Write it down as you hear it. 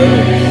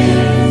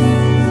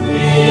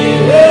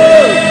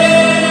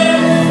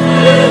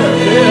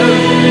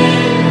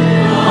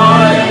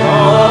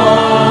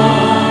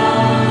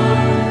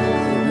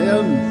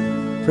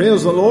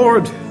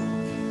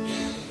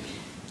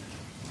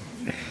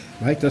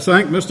I'd like to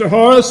thank Mr.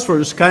 Horace for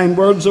his kind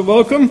words of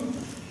welcome.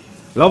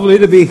 Lovely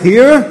to be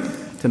here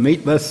to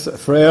meet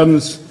with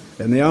friends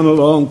in the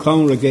Annalong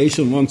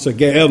congregation once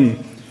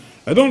again.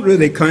 I don't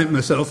really count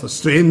myself a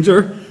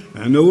stranger.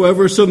 I know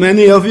ever so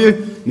many of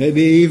you,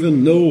 maybe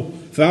even know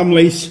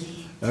families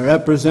are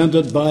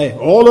represented by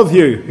all of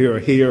you who are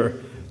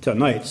here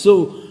tonight.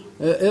 So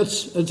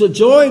it's a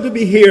joy to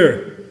be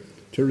here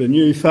to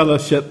renew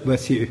fellowship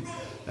with you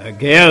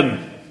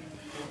again.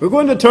 We're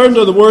going to turn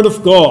to the Word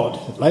of God.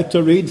 I'd like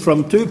to read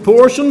from two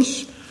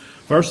portions.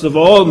 First of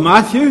all,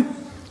 Matthew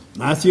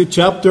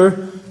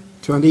chapter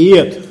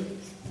 28.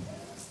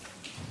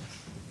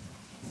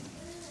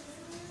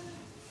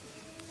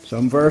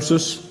 Some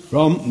verses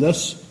from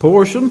this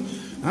portion,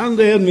 and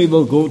then we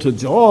will go to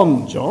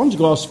John's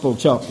Gospel,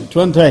 chapter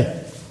 20.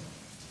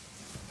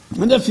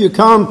 And if you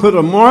can put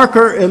a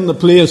marker in the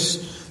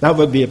place, that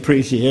would be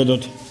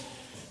appreciated.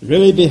 It'd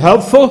really be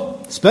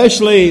helpful,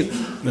 especially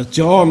with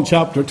John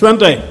chapter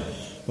 20.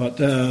 But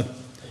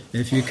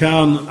if you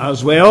can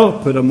as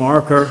well, put a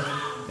marker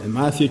in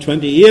Matthew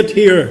 28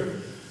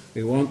 here.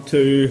 We want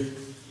to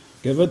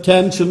give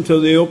attention to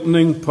the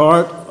opening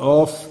part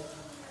of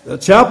the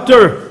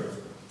chapter.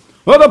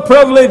 What a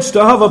privilege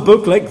to have a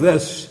book like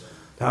this,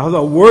 to have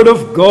the Word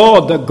of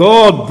God, the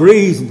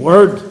God-breathed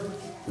Word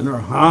in our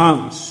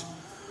hands.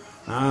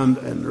 And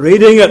in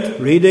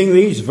reading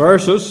these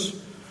verses,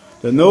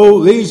 to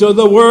know these are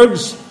the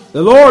words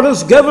the Lord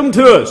has given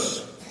to us.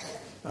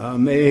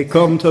 May He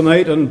come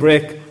tonight and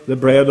break the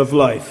bread of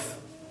life.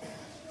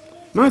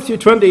 Matthew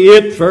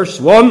 28, verse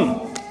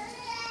 1.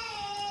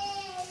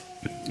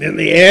 In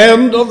the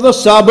end of the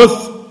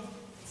Sabbath,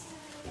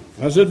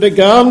 as it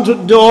began to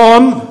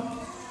dawn,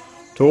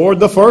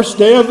 toward the first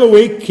day of the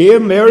week,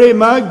 came Mary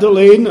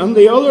Magdalene and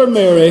the other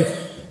Mary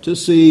to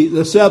see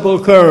the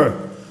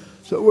sepulchre.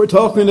 So we're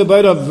talking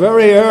about a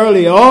very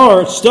early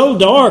hour. It's still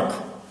dark.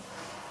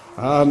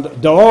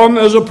 And dawn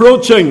is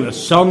approaching. The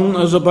sun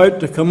is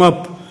about to come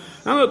up.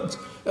 And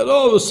it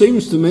always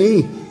seems to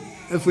me,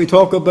 if we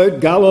talk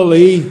about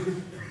Galilee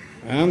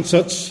and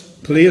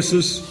such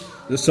places,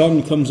 the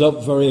sun comes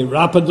up very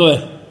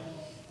rapidly.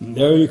 And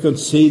there you can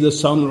see the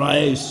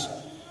sunrise,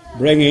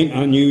 bringing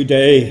a new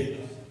day.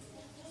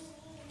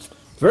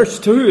 Verse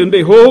 2, and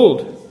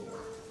behold,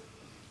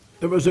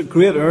 there was a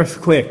great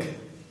earthquake.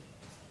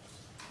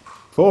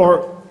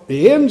 For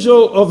the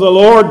angel of the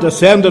Lord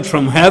descended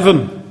from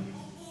heaven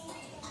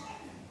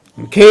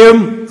and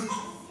came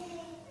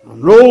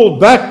and rolled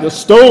back the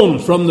stone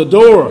from the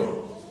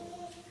door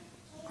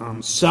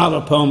and sat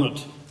upon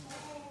it.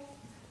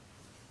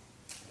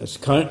 His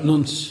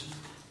countenance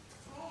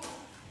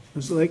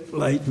was like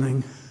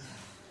lightning,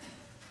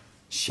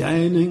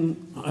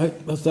 shining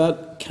out with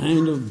that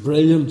kind of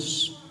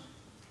brilliance.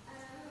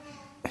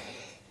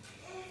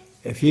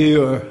 If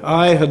you or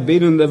I had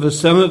been in the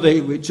vicinity,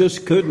 we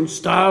just couldn't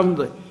stand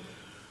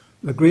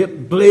the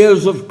great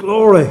blaze of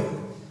glory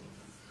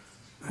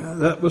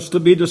that was to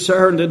be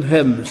discerned in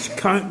him. His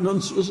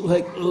countenance was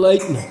like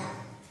lightning,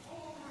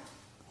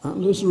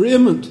 and his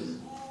raiment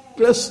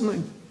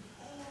glistening,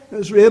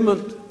 his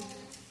raiment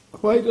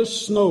white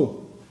as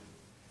snow.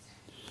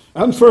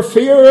 And for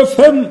fear of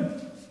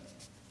him,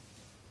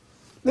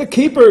 the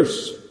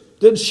keepers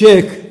did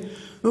shake.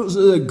 Those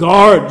are the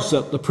guards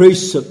that the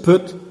priests had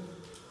put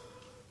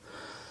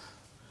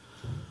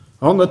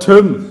on the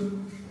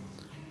tomb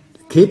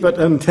to keep it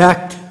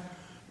intact,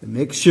 to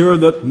make sure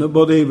that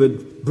nobody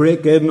would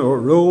break in or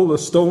roll the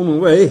stone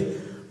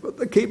away. But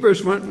the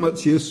keepers weren't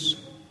much use.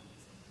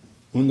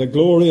 When the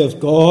glory of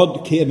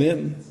God came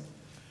in,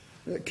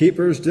 the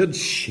keepers did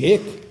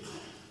shake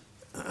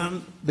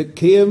and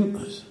became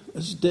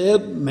as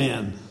dead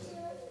men.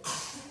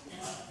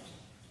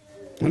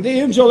 And the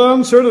angel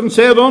answered and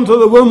said unto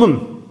the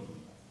woman,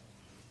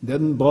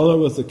 didn't bother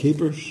with the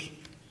keepers.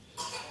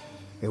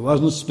 He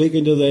wasn't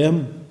speaking to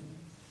them,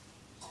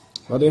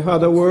 but he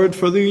had a word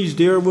for these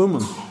dear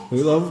women who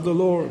loved the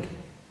Lord.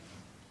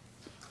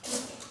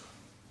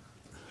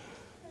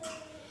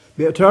 It'd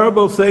be a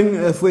terrible thing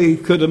if we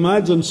could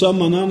imagine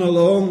someone on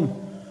along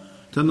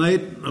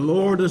tonight, the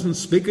Lord isn't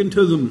speaking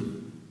to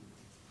them.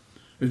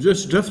 They're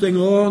just drifting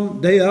on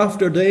day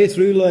after day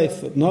through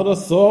life, but not a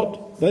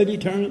thought about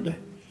eternity.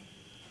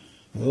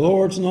 The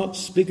Lord's not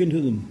speaking to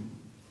them.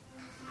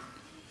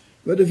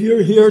 But if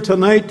you're here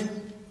tonight,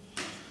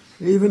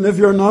 even if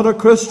you're not a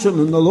Christian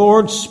and the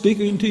Lord's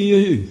speaking to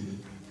you,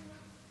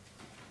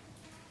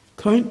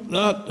 count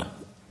that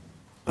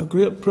a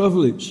great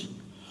privilege.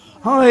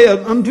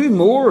 And do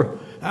more.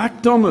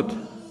 Act on it.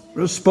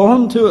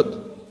 Respond to it.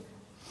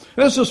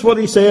 This is what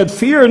he said,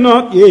 fear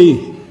not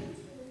ye,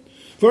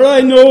 for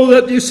I know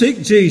that you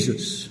seek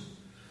Jesus,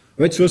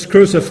 which was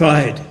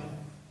crucified.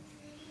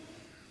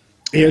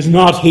 He is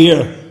not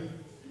here,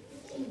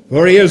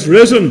 for he is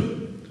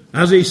risen,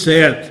 as he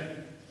said.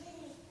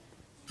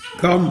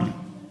 Come,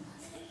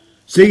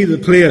 see the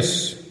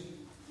place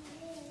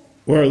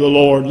where the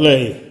Lord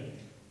lay,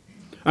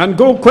 and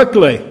go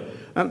quickly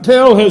and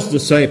tell his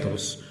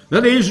disciples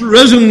that he is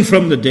risen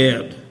from the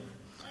dead.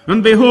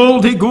 And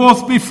behold, he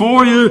goeth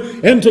before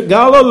you into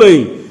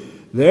Galilee.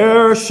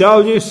 there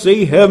shall you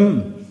see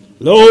him.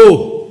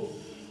 Lo,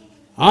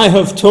 I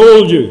have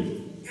told you.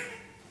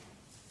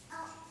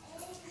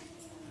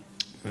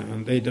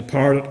 And they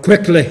departed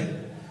quickly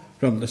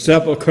from the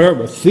sepulchre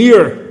with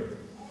fear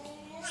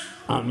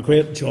and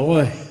great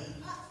joy,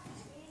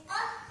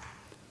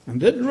 and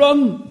did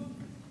run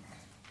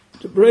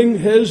to bring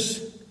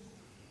his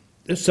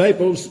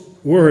disciples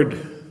word.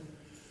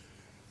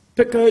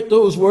 Pick out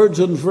those words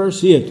in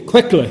verse 8.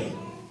 Quickly.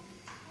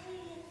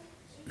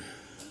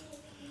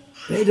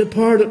 They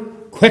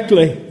departed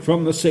quickly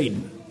from the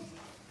scene.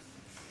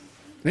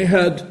 They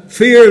had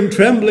fear and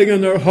trembling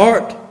in their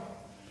heart.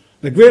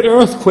 The great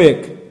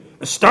earthquake,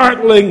 a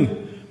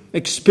startling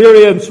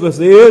experience with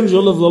the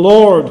angel of the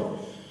Lord.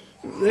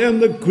 Then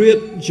the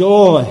great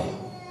joy.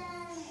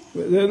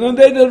 And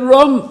they did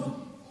run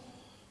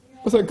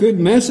with a good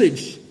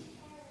message.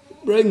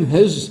 Bring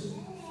his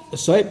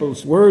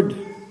disciples word.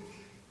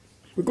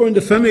 We're going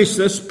to finish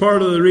this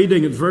part of the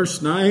reading at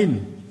verse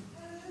 9.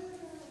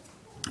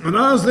 And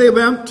as they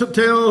went to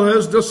tell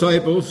his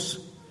disciples,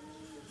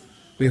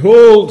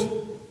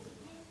 behold,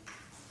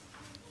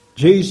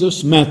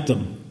 Jesus met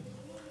them,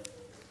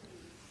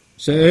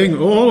 saying,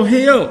 All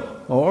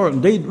hail, or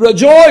indeed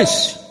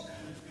rejoice.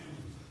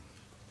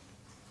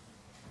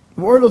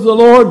 The word of the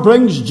Lord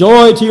brings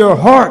joy to your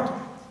heart.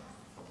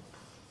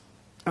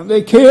 And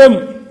they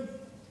came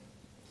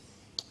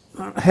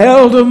and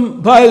held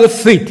him by the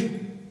feet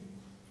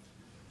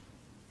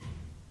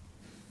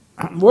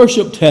and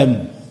worshipped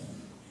him.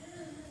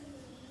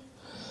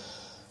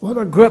 What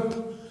a grip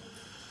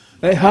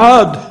they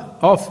had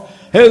of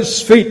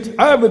his feet.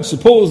 I would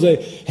suppose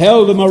they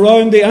held him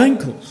around the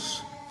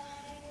ankles.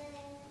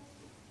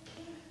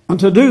 And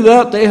to do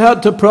that, they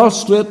had to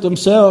prostrate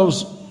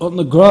themselves on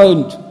the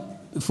ground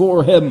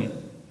before him.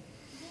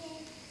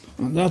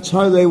 And that's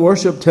how they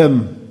worshipped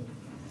him.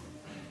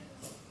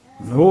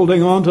 And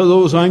holding on to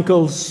those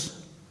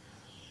ankles,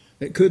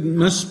 they couldn't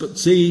miss but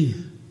see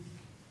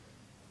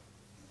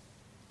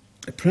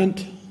the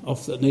print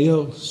of the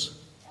nails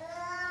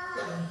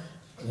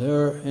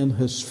there in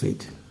his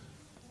feet.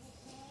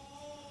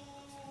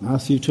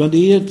 Matthew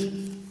 28,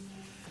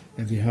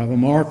 if you have a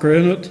marker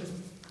in it,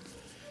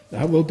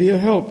 that will be a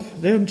help.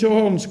 Then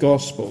John's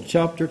Gospel,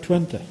 chapter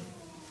 20.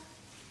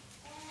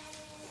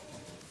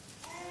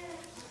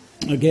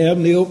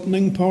 Again, the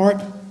opening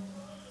part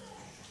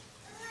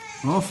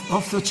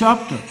of the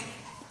chapter.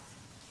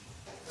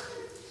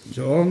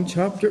 John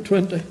chapter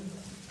 20.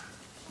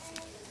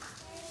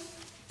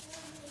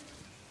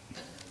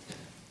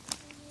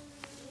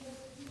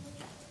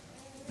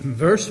 In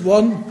verse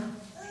 1,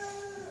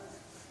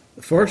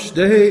 the first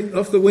day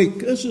of the week.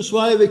 This is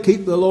why we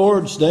keep the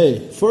Lord's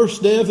Day,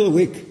 first day of the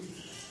week.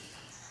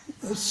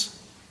 It's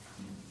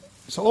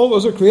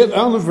always a great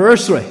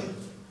anniversary.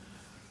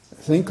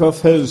 Think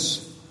of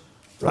his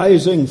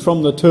rising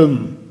from the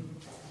tomb,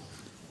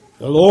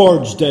 the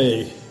Lord's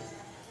Day,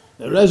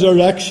 the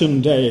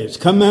Resurrection Day. It's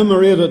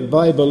commemorated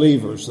by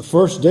believers. The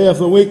first day of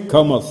the week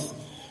cometh,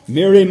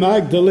 Mary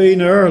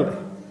Magdalene early,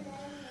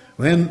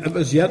 when it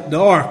was yet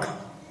dark.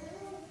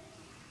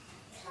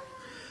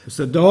 It's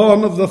the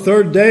dawn of the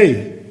third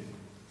day,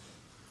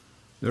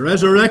 the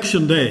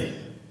Resurrection Day.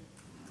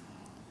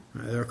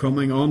 They're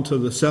coming on to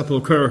the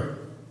sepulchre,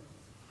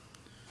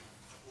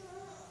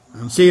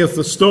 and seeth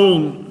the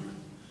stone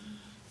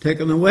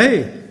taken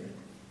away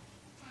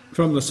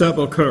from the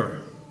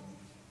sepulchre.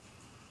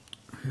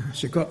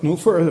 She got no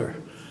further.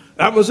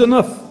 That was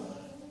enough.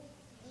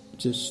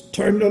 Just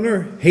turned on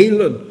her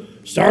heel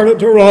and started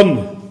to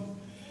run.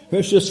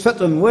 She's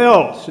fitting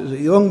well. She's a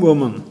young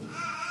woman.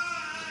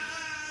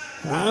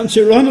 And she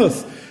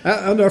runneth.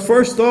 And her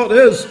first thought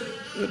is,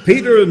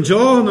 Peter and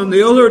John and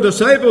the other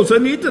disciples, they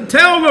need to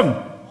tell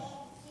them.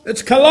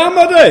 It's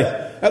calamity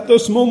at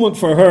this moment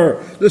for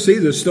her to see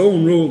the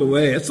stone rolled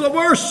away. It's the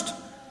worst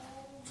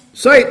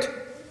sight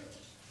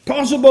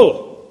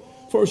possible,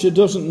 for she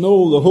doesn't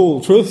know the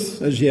whole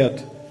truth as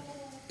yet.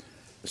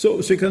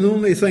 So she can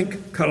only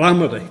think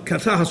calamity,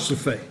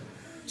 catastrophe,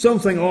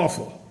 something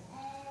awful.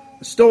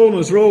 The stone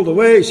is rolled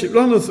away. She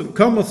runneth and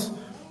cometh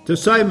to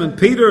Simon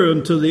Peter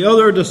and to the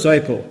other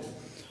disciple,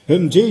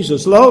 whom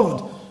Jesus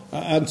loved,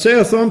 and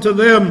saith unto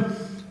them,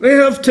 They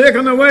have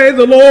taken away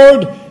the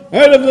Lord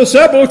out of the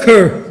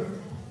sepulchre,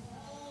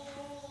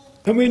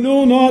 and we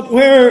know not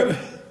where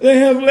they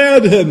have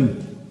led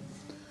him.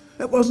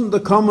 It wasn't the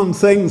common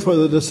thing for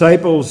the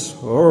disciples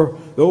or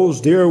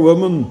those dear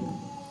women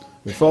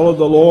who followed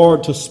the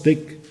Lord to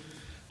speak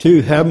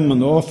to him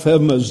and of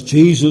him as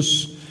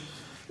Jesus.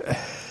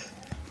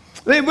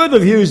 They would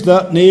have used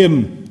that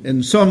name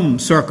in some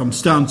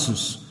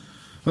circumstances,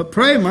 but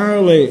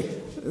primarily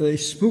they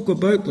spoke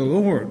about the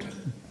Lord.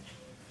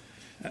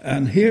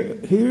 And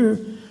here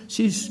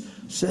she's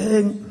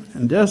saying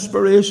in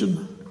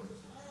desperation,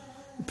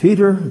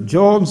 Peter,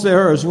 John's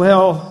there as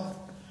well.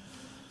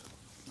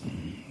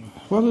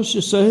 What does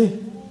she say?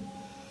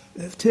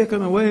 They've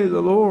taken away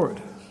the Lord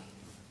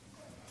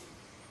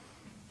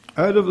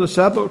out of the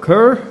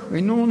sepulchre.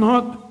 We know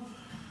not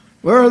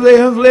where they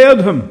have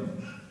laid him.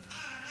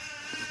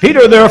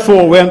 Peter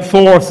therefore went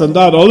forth, and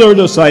that other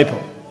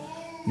disciple,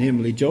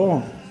 namely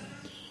John,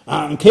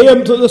 and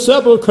came to the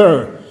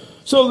sepulchre.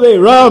 So they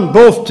ran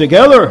both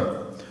together.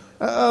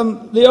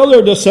 And the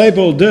other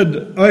disciple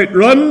did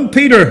outrun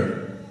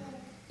Peter.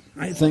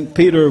 I think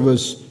Peter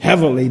was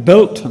heavily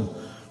built,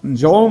 and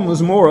John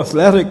was more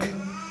athletic.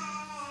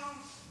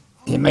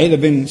 He might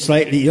have been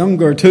slightly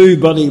younger too,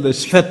 but he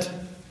was fit.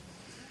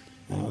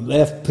 And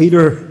left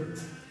Peter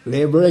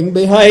labouring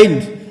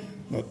behind.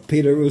 But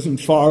Peter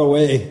wasn't far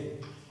away.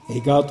 He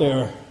got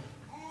there.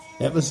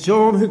 It was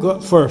John who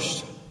got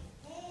first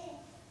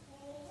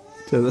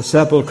to the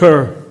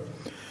sepulchre.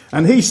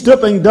 And he,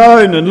 stooping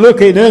down and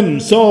looking in,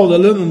 saw the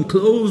linen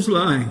clothes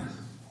lying.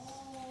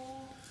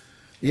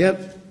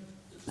 Yet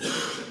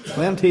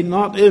went he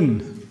not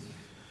in.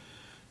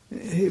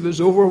 He was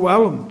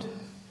overwhelmed.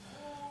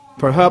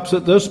 Perhaps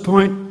at this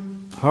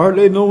point,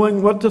 hardly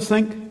knowing what to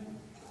think.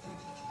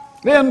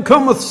 Then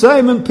cometh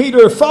Simon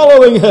Peter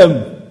following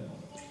him,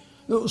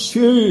 those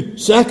few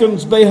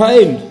seconds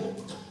behind.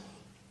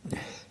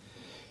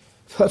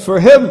 But for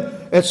him,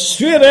 it's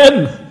straight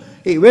in.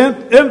 He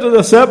went into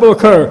the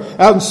sepulchre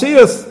and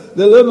seeth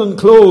the linen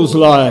clothes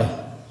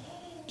lie,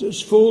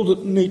 just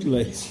folded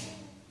neatly,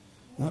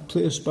 that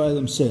place by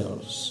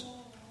themselves.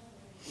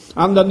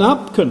 And the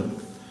napkin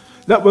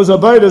that was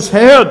about his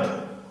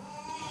head,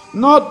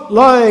 not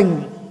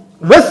lying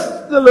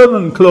with the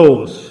linen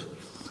clothes,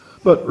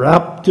 but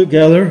wrapped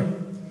together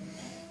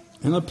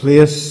in a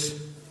place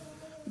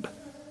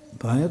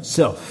by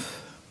itself.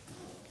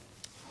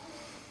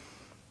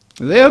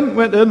 Then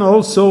went in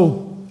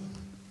also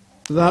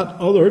that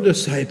other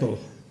disciple,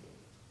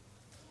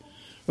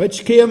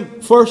 which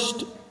came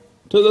first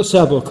to the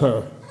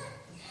sepulchre.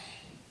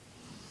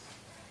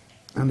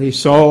 And he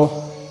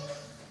saw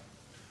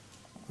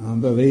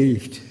and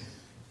believed.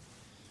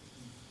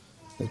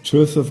 The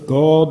truth of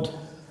God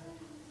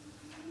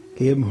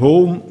came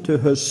home to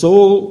his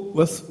soul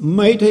with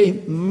mighty,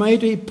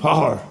 mighty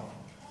power.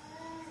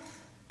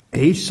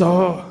 He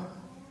saw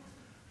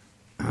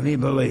and he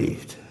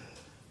believed.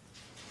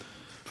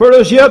 For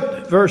as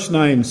yet, verse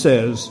 9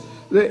 says,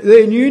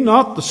 they knew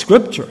not the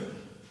Scripture,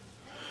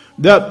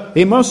 that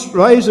he must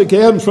rise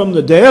again from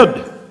the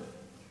dead.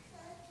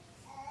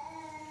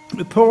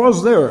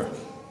 Pause there.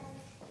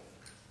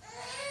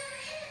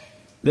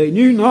 They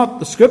knew not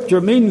the Scripture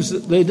means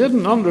that they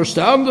didn't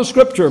understand the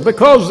Scripture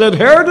because they'd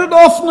heard it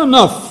often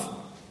enough.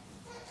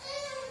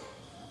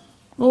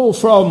 Oh,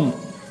 from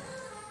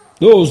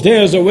those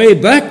days away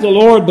back, the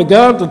Lord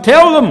began to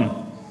tell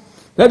them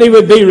that he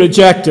would be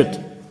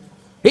rejected.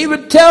 He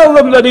would tell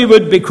them that he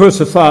would be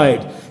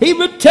crucified. He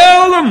would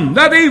tell them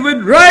that he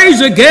would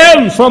rise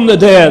again from the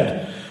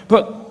dead.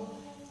 But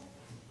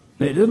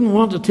they didn't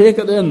want to take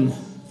it in.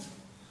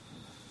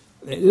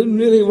 They didn't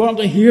really want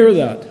to hear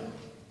that.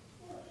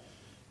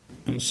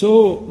 And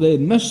so they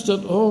missed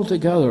it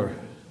altogether.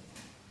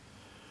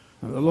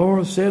 And the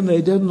Lord said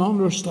they didn't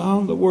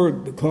understand the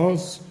word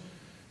because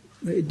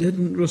they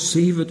didn't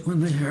receive it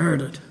when they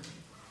heard it.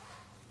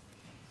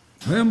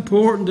 How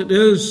important it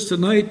is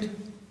tonight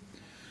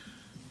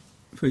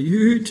for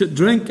you to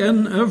drink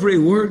in every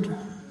word,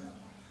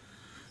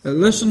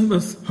 listen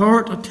with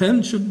heart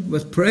attention,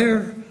 with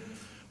prayer,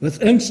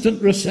 with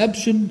instant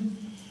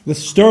reception, with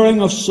stirring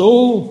of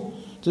soul,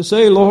 to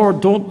say,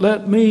 Lord, don't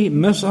let me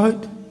miss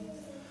out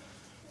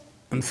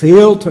and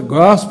fail to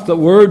grasp the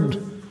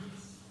word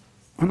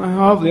when I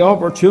have the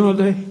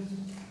opportunity.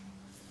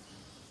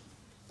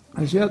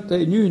 As yet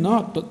they knew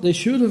not, but they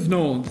should have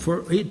known,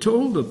 for he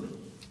told them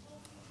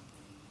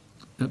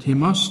that he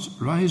must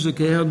rise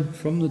again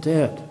from the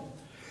dead.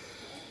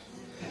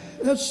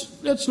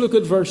 Let's look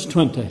at verse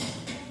 20.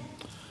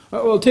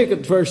 We'll take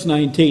it verse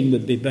 19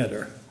 would be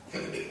better.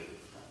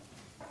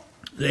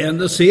 Then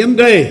the same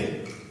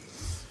day,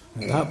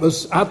 that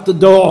was at the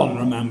dawn,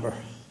 remember.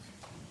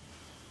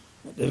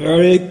 At the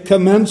very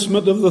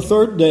commencement of the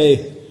third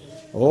day,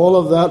 all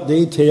of that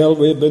detail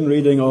we've been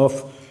reading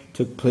off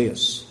took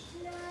place.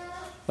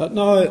 But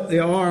now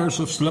the hours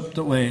have slipped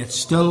away. It's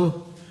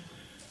still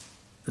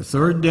the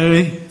third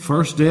day,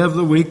 first day of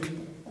the week.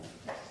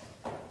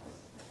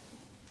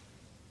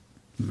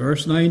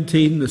 Verse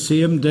 19, the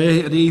same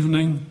day at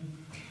evening,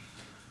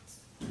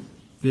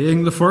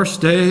 being the first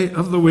day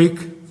of the week,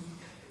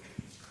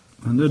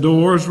 and the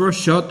doors were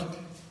shut,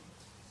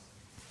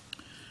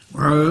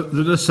 where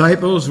the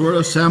disciples were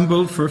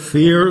assembled for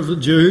fear of the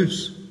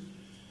Jews,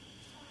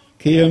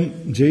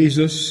 came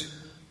Jesus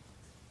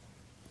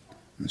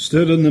and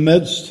stood in the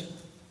midst,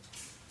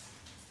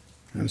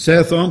 and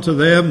saith unto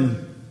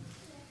them,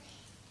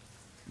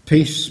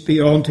 Peace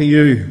be unto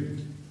you.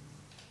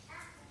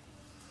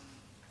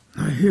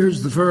 Now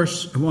here's the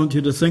verse I want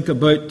you to think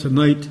about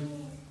tonight.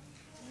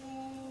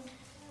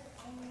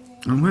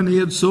 And when he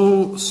had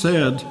so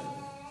said,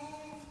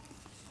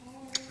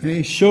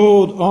 he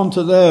showed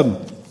unto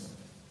them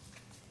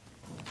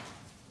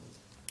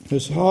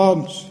his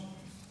hands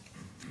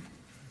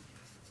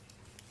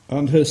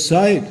and his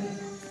side.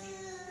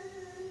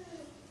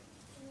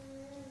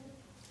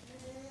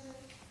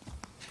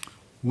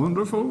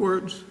 Wonderful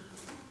words.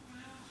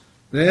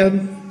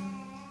 Then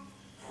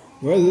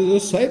were the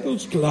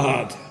disciples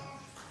glad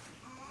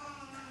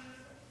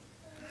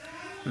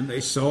when they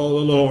saw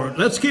the Lord.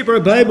 Let's keep our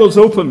Bibles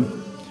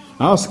open,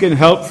 asking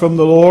help from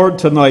the Lord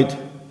tonight.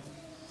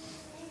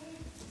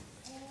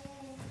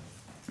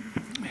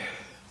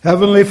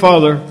 Heavenly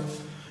Father,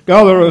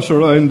 gather us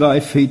around thy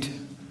feet.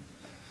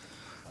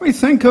 We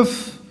think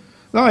of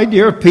thy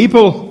dear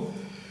people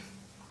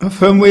of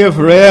whom we have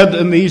read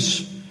in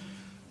these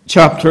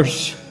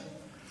chapters.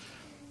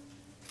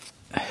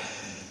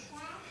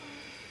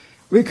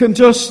 We can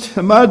just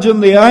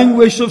imagine the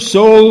anguish of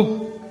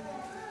soul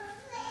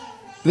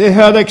they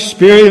had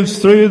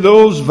experienced through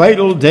those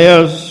vital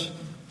days.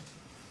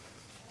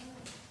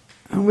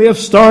 And we have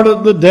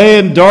started the day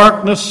in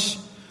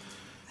darkness,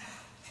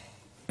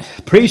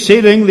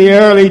 preceding the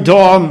early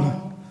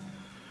dawn,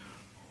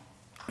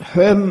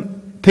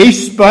 when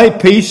piece by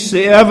piece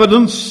the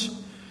evidence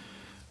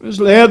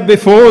was laid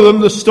before them.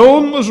 The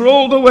stone was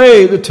rolled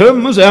away, the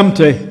tomb was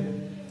empty,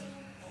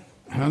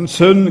 and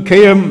soon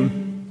came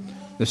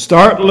the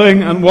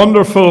startling and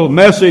wonderful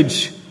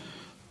message: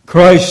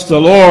 Christ the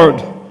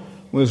Lord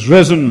was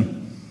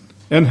risen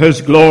in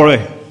his glory.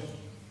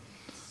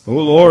 O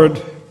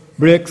Lord,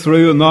 break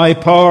through in thy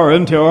power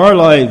into our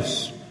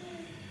lives.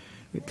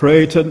 We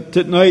pray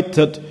tonight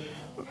that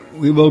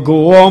we will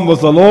go on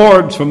with the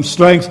Lord from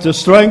strength to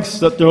strength,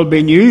 that there will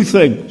be new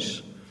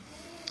things.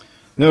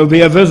 There will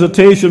be a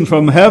visitation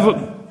from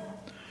heaven.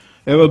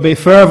 There will be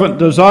fervent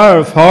desire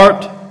of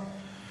heart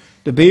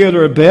to be at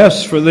our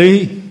best for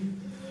thee,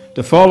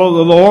 to follow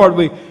the Lord.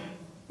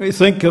 We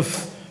think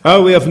of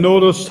how we have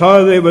noticed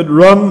how they would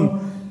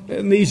run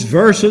in these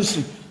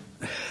verses,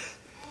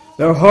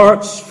 their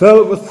hearts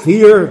filled with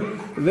fear,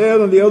 and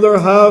then on the other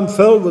hand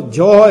filled with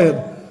joy,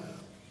 and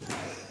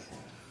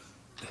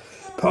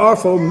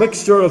powerful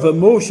mixture of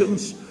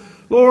emotions.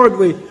 Lord,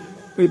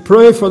 we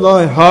pray for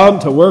thy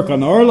hand to work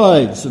on our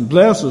lives, and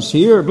bless us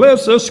here,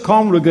 bless this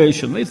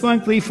congregation. We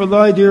thank thee for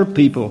thy dear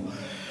people,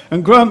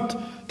 and grant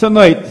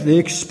tonight the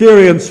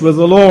experience with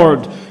the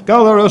Lord.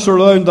 Gather us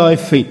around thy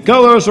feet,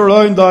 gather us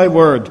around thy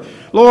word.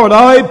 Lord,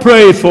 I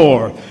pray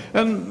for,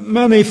 and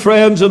many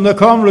friends in the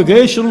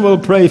congregation will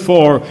pray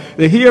for,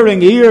 the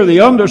hearing ear, the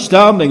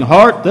understanding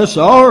heart this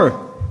hour.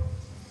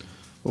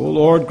 O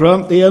Lord,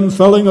 grant the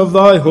infilling of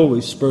thy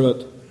Holy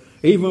Spirit,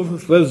 even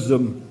with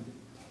wisdom.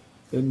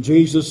 In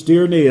Jesus'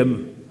 dear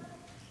name,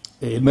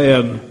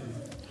 amen.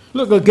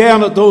 Look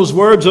again at those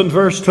words in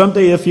verse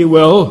 20, if you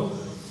will.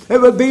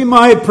 It would be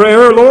my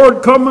prayer,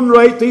 Lord, come and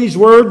write these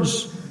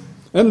words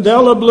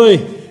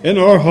indelibly in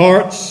our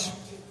hearts.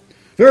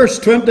 Verse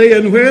 20,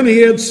 and when he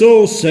had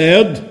so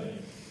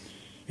said,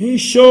 he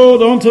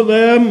showed unto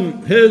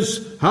them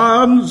his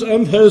hands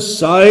and his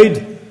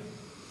side.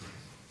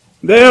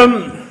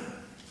 Then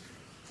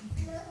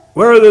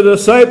were the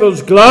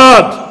disciples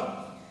glad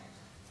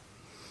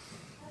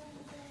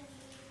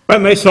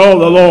when they saw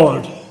the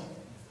Lord.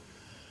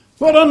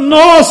 What an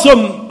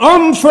awesome,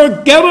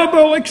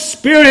 unforgettable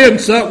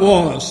experience that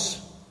was.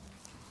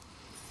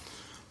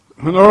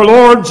 When our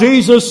Lord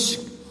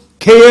Jesus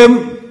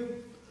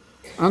came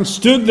and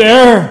stood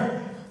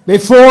there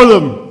before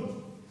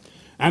them,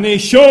 and he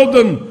showed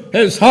them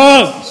his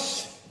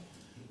hands,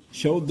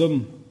 showed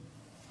them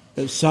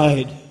his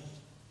side.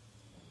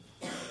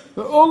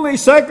 But only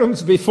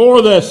seconds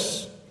before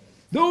this,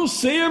 those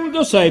same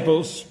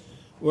disciples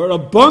were a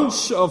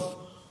bunch of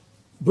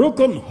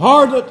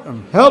broken-hearted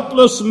and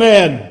helpless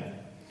men.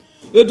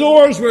 The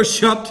doors were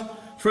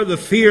shut for the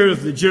fear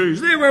of the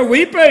Jews. They were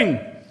weeping.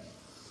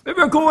 They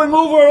were going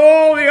over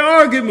all the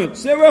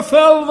arguments. They were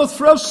filled with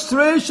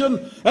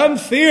frustration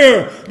and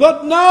fear.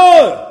 But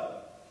now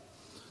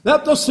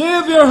that the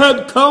Savior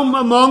had come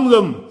among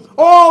them,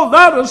 all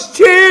that has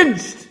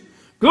changed.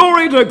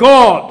 Glory to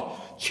God.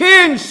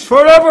 Changed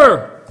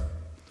forever.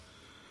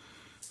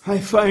 I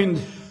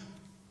find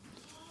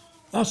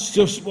that's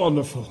just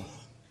wonderful.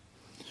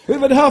 We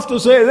would have to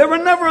say they were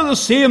never the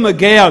same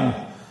again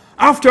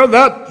after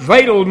that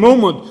vital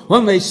moment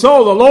when they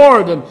saw the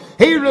Lord and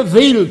he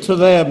revealed to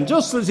them,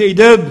 just as he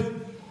did,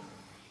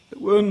 the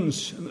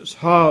wounds in his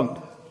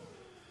hand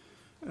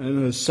and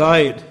in his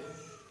side.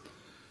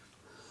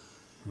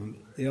 And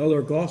the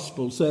other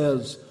gospel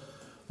says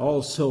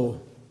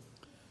also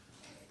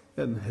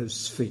in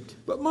his feet.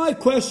 But my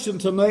question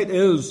tonight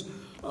is,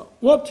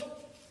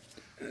 what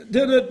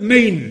did it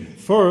mean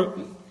for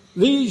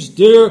these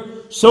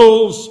dear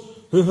souls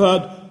who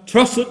had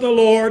trusted the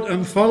Lord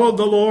and followed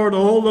the Lord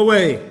all the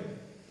way?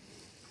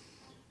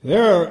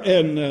 There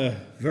in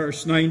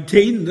verse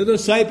 19, the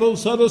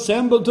disciples had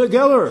assembled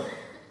together.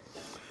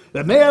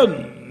 The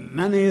men,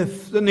 many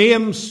of the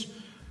names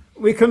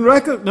we can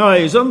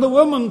recognize, and the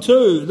women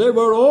too, they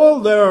were all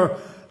there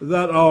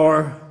that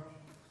hour.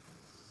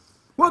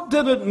 What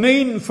did it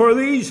mean for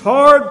these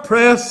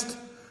hard-pressed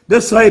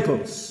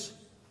disciples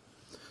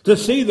to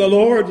see the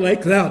Lord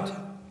like that?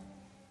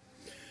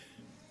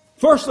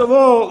 First of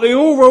all, the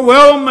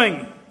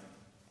overwhelming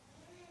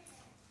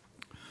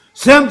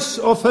sense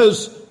of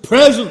his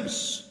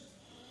presence,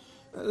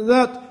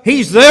 that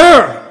he's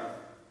there.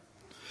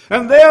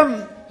 And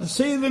then to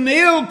see the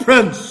nail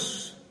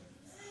prints.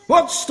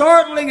 What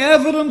startling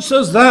evidence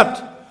is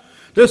that?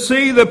 To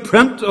see the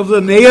print of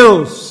the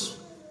nails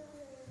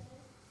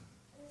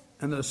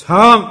in his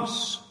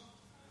hands.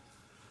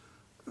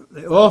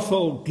 The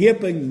awful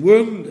gaping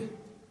wound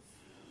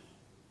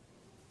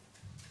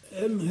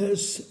in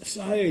his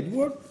side.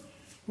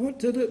 What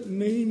did it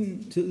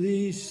mean to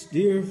these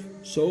dear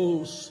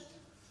souls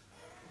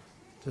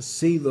to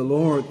see the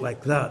Lord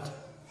like that?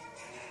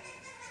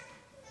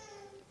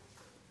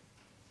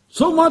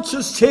 So much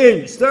has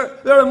changed.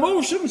 Their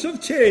emotions have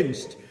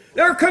changed.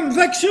 Their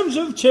convictions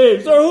have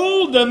changed. Their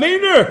whole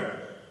demeanor.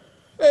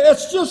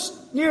 It's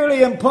just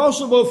nearly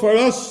impossible for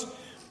us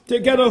to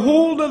get a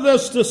hold of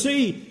this, to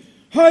see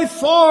how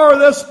far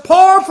this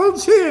powerful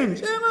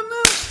change in an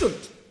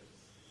instant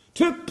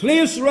took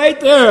place right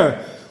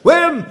there,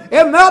 when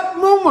in that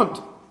moment,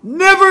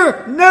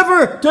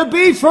 never to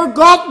be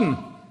forgotten,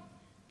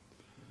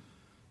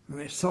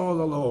 they saw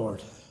the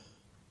Lord.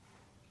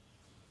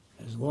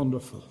 It's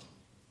wonderful.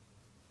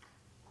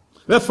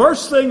 The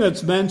first thing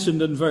that's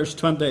mentioned in verse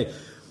 20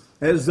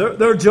 is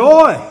their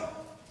joy.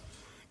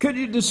 Could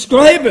you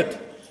describe it?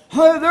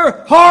 How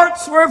their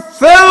hearts were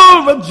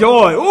filled with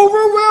joy,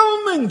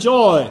 overwhelming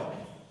joy.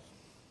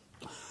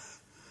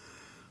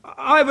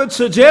 I would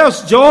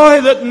suggest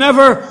joy that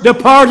never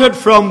departed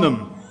from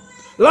them.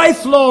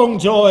 Lifelong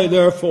joy,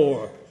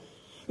 therefore.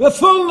 The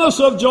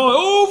fullness of joy,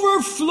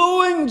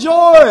 overflowing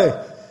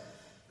joy.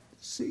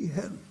 See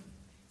him.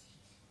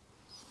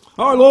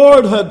 Our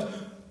Lord had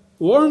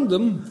warned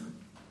them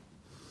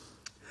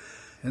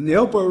in the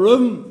upper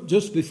room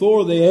just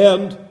before the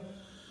end.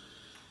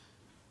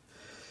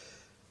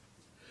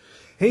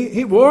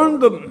 He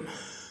warned them,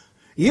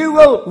 you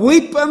will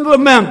weep and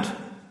lament.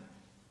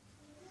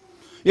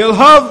 You'll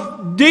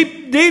have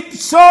deep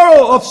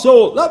sorrow of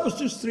soul. That was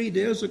just 3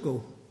 days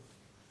ago.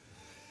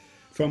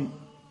 From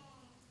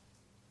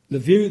the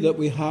view that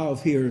we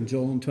have here in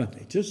John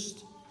 20.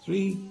 Just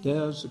 3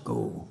 days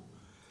ago.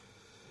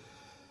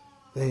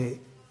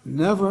 They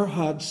never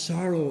had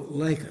sorrow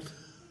like it.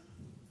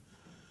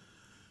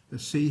 To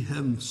see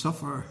him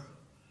suffer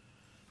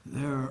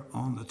there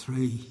on the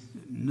tree.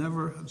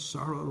 Never had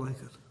sorrow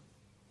like it.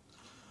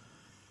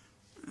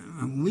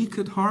 And we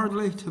could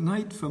hardly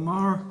tonight, from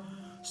our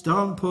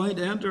standpoint,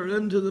 enter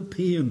into the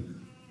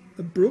pain,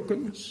 the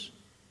brokenness,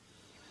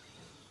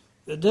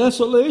 the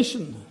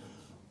desolation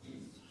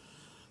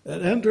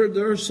that entered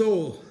their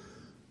soul.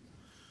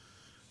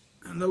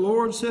 And the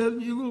Lord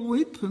said, you will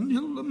weep and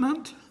you'll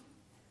lament,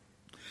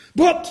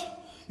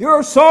 but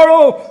your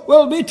sorrow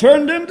will be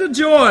turned into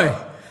joy.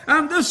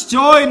 And this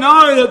joy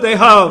now that they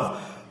have,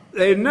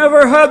 they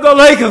never had the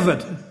like of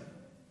it.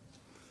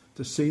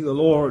 To see the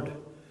Lord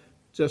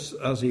just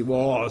as he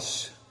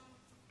was.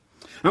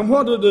 And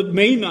what did it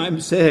mean, I'm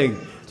saying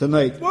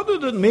tonight? What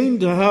did it mean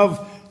to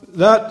have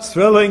that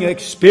thrilling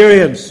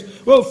experience?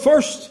 Well,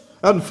 first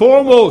and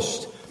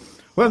foremost,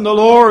 when the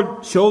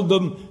Lord showed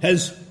them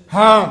his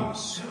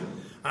hands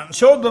and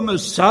showed them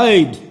his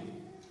side,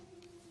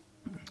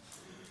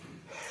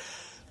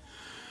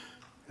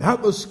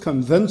 that was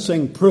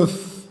convincing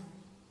proof,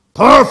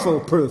 powerful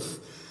proof,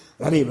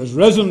 that he was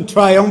risen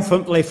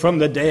triumphantly from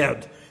the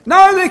dead.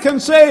 Now they can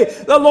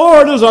say, the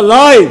Lord is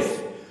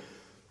alive.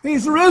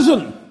 He's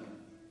risen.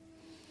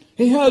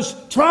 He has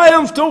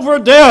triumphed over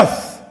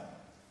death.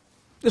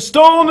 The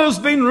stone has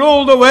been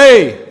rolled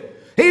away.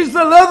 He's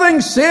the living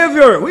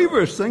Savior. We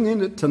were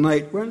singing it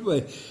tonight, weren't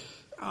we?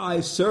 I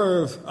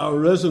serve a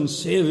risen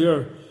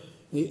Savior.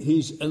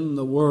 He's in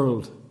the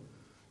world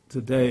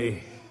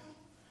today.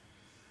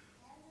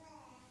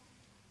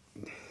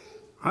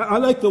 I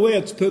like the way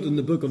it's put in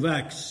the book of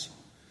Acts.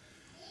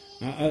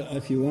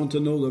 If you want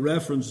to know the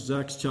reference, it's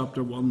Acts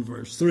chapter 1,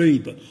 verse 3.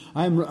 But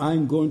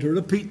I'm going to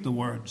repeat the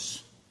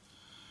words.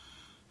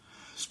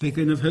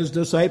 Speaking of his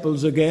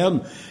disciples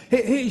again,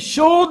 he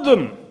showed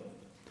them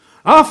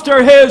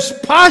after his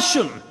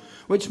passion,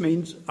 which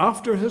means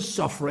after his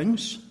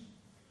sufferings.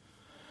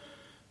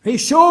 He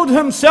showed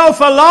himself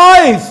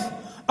alive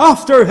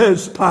after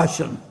his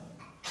passion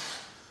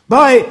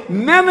by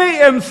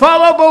many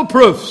infallible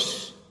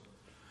proofs.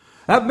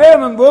 That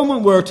men and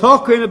women were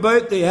talking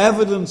about the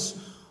evidence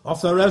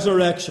of the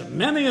resurrection.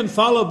 Many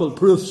infallible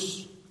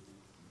proofs.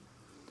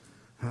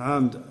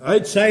 And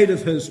outside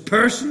of his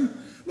person,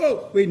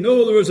 well, we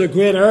know there was a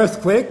great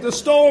earthquake. The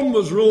stone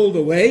was rolled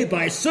away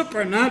by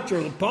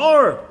supernatural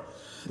power.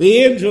 The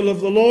angel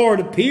of the Lord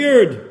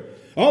appeared.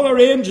 Other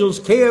angels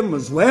came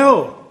as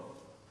well.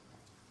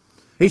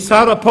 He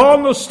sat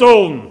upon the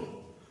stone.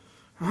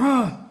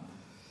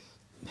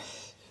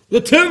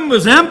 The tomb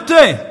was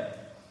empty.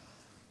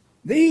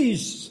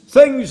 These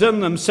things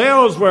in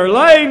themselves were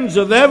lines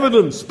of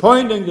evidence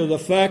pointing to the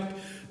fact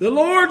the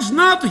Lord's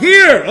not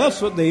here.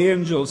 That's what the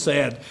angel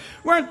said.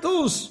 Weren't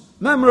those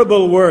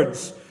memorable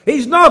words?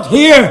 He's not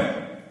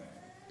here.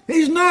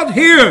 He's not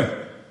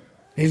here.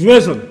 He's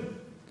risen.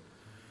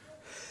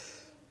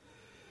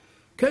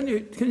 Can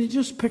you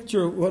just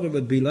picture what it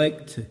would be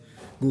like to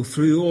go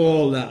through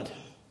all that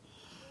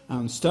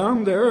and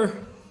stand there?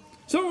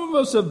 Some of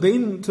us have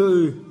been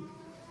to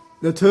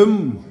The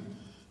tomb,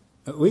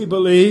 we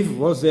believe,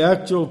 was the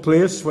actual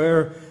place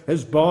where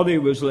his body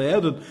was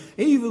laid. And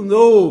even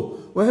though,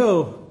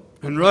 well,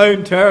 in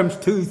round terms,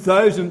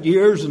 2,000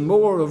 years and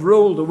more have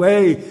rolled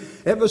away,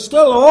 it was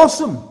still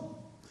awesome.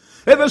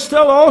 It was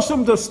still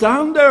awesome to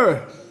stand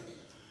there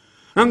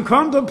and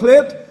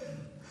contemplate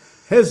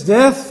his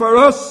death for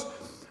us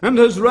and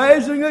his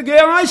rising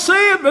again. I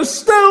say it was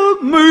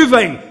still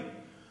moving.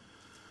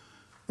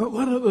 But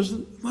what was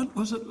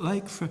it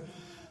like for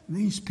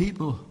these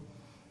people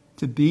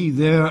to be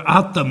there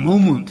at the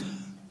moment?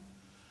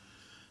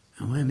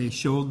 And when he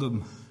showed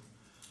them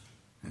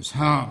his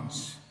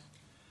hands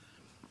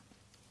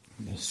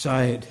and his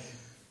side,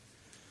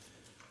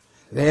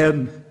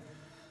 then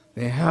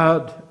they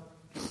had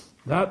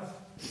that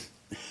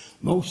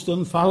most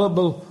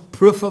infallible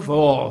proof of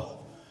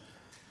all.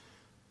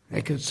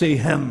 They could see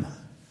him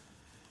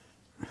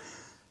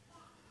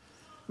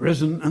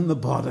risen in the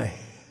body.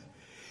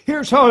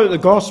 Here's how the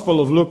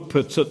Gospel of Luke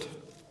puts it.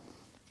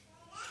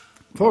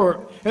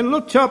 For in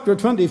Luke chapter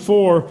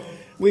 24,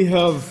 we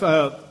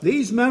have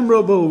these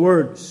memorable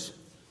words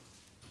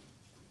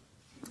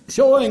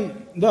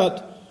showing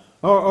that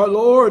our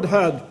Lord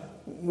had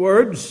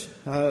words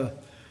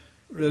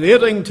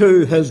relating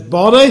to his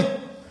body,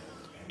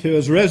 to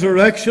his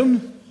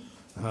resurrection,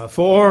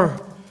 for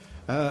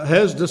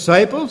his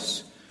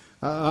disciples.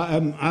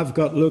 I've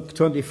got Luke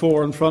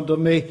 24 in front of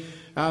me,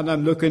 and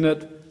I'm looking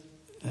at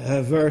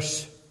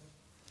verse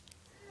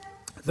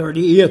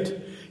 38.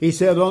 He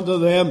said unto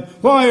them,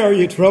 Why are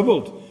ye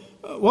troubled?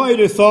 Why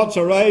do thoughts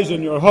arise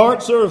in your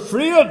hearts? Are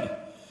afraid?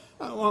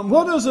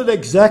 What is it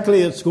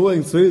exactly that's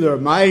going through their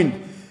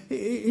mind?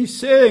 He's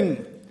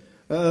saying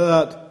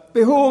that,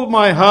 Behold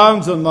my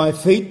hands and my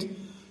feet,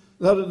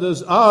 that it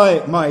is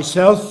I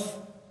myself.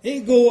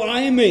 Ego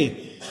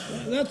eimi.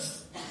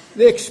 That's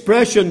the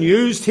expression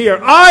used here.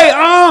 I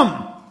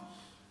am.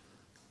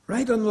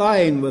 Right in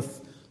line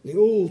with the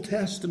Old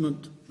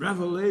Testament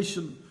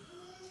revelation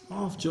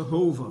of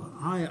Jehovah.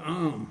 I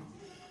am.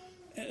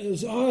 It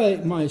is I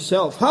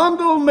myself.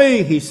 Handle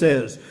me, he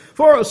says.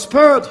 For a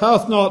spirit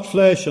hath not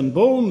flesh and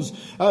bones,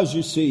 as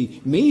you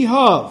see me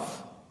have.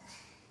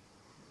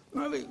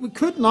 We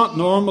could not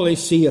normally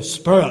see a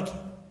spirit.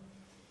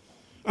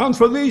 And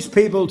for these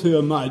people to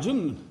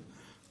imagine,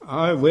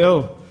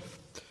 they're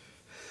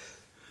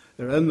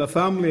in the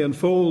family and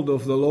fold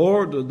of the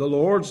Lord, the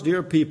Lord's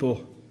dear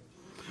people.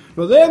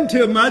 For them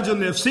to imagine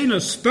they've seen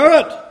a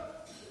spirit,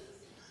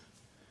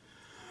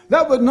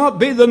 that would not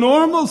be the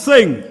normal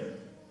thing.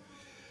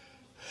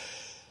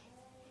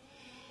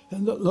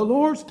 And the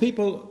Lord's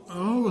people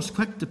are always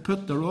quick to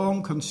put the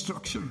wrong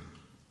construction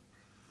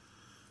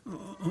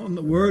on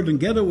the word and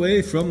get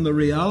away from the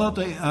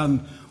reality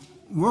and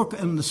work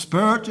in the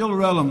spiritual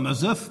realm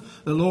as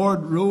if the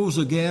Lord rose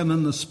again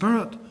in the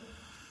spirit.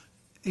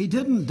 He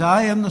didn't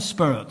die in the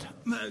spirit.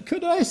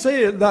 Could I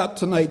say that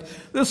tonight?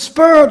 The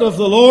Spirit of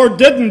the Lord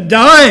didn't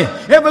die.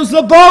 It was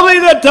the body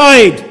that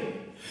died.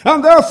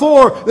 And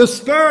therefore, the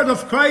Spirit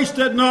of Christ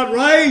did not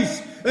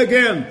rise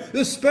again.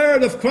 The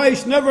Spirit of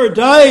Christ never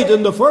died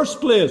in the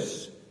first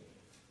place.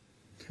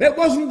 It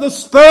wasn't the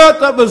Spirit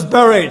that was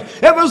buried.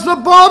 It was the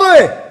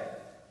body.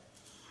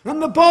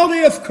 And the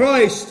body of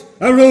Christ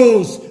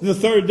arose the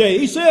third day.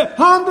 He said,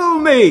 Handle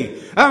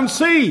me and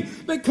see,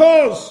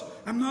 because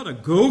I'm not a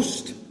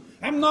ghost.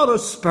 I'm not a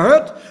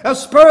spirit. A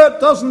spirit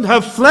doesn't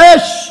have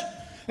flesh.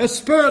 A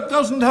spirit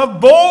doesn't have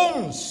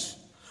bones.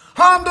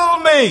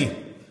 Handle me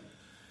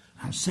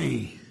and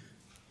see.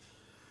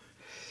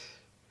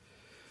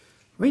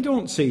 We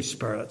don't see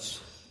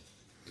spirits.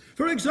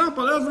 For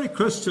example, every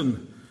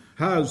Christian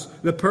has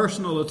the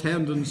personal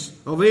attendance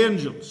of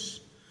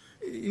angels.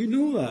 You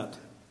know that.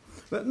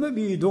 But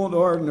maybe you don't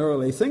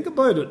ordinarily think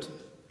about it.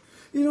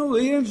 You know,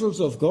 the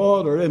angels of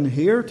God are in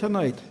here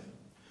tonight.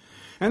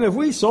 And if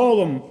we saw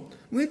them,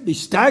 we'd be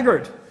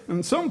staggered.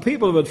 And some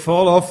people would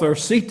fall off their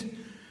seat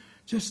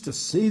just to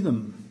see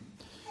them.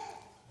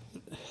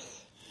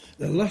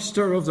 The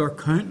luster of their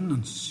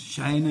countenance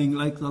shining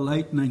like the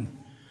lightning.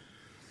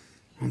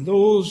 And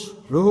those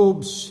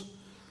robes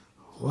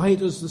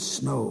white as the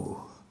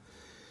snow.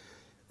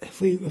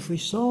 If we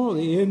saw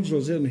the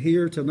angels in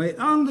here tonight,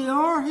 and they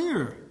are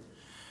here,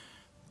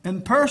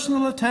 in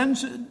personal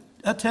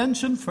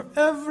attention for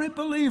every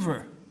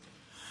believer.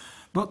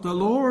 But the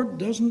Lord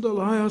doesn't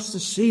allow us to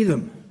see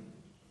them.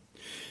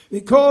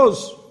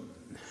 Because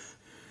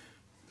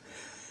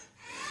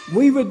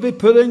we would be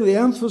putting the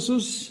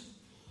emphasis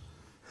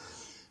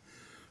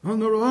on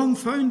the wrong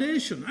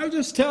foundation. I'll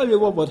just tell you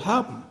what would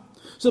happen.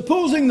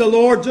 Supposing the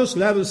Lord just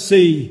let us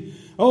see,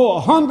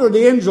 100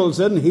 angels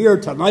in here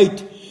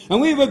tonight,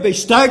 and we would be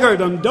staggered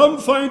and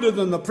dumbfounded,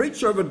 and the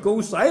preacher would go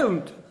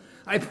silent.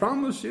 I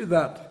promise you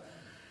that.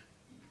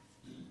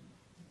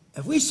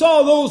 If we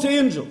saw those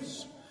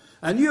angels,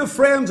 and you have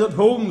friends at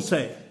home,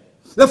 say,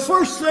 the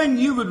first thing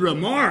you would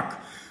remark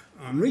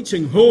on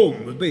reaching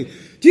home would be,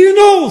 do you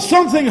know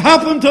something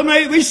happened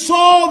tonight? We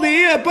saw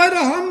about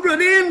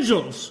 100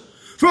 angels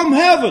from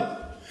heaven.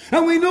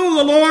 And we know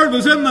the Lord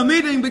was in the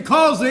meeting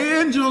because the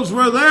angels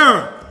were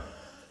there.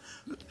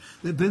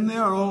 They've been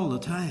there all the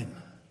time.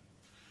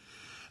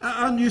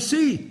 And you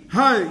see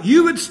how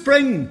you would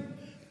spring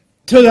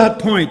to that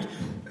point,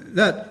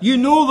 that you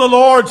know the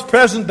Lord's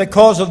present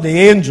because of the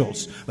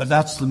angels. But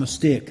that's the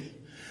mistake.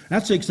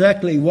 That's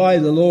exactly why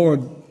the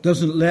Lord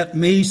doesn't let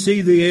me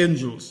see the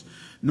angels.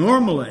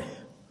 Normally,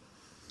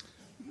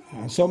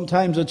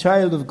 sometimes a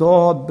child of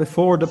God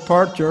before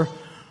departure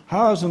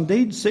has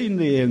indeed seen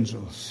the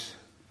angels.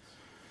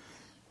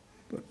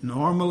 But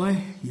normally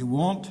you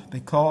won't,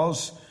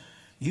 because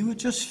you would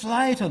just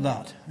fly to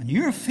that. And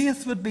your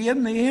faith would be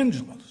in the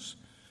angels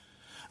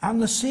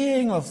and the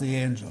seeing of the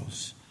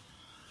angels,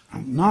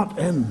 and not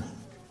in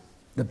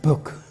the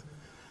book,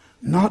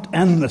 not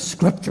in the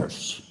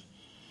scriptures.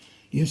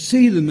 You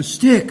see the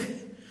mistake,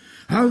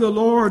 how the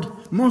Lord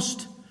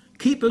must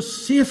keep us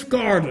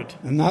safeguarded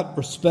in that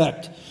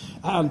respect,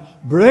 and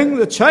bring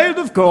the child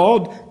of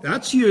God,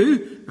 that's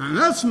you and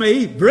that's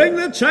me, bring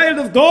the child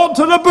of God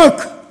to the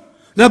book,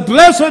 the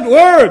blessed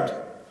word.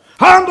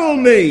 Handle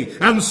me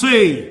and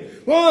see.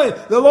 Why,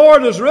 the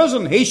Lord is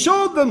risen. He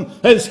showed them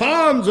his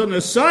hands and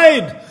his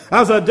side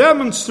as a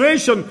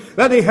demonstration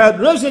that he had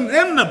risen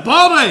in the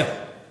body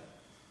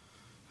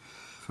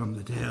from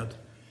the dead.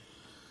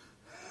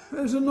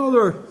 There's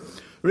another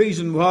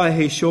reason why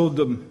he showed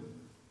them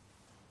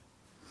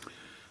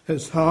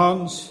his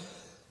hands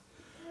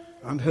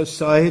and his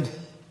side.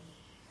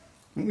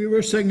 And we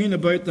were singing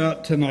about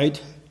that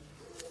tonight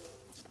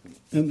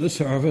in the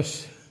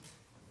service.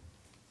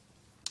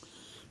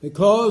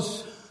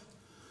 Because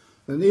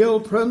the nail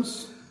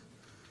prints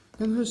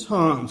in his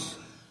hands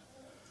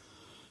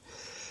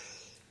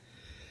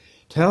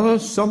tell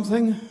us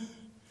something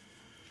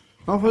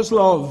of his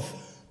love,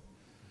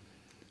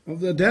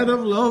 of the debt of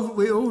love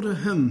we owe to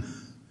him,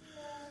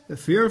 the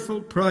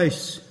fearful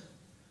price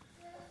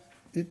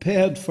he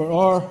paid for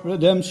our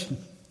redemption.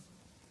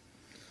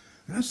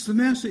 That's the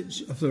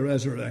message of the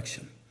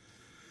resurrection.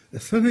 The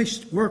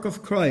finished work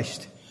of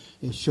Christ.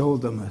 He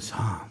showed them his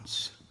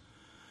hands.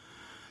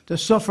 To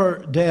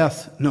suffer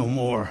death no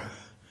more.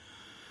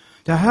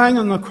 To hang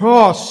on the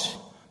cross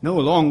no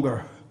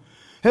longer.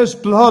 His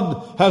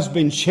blood has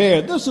been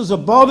shed. This is a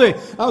body,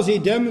 as he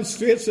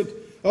demonstrates it,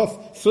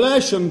 of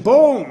flesh and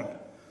bone.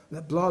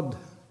 The blood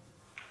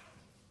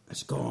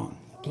is gone.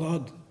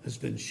 Blood has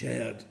been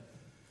shed.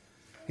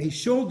 He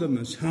showed them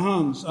his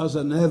hands as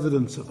an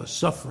evidence of his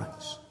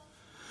sufferings.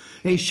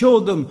 He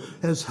showed them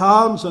his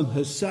hands and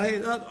his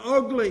side, that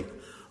ugly,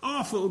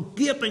 awful,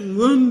 gaping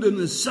wound in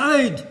his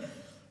side.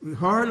 We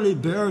hardly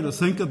bear to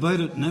think about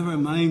it, never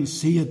mind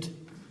see it.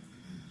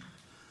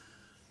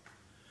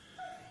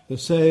 To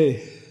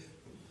say,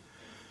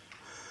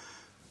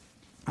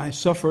 I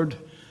suffered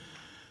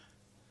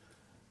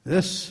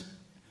this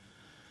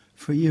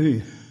for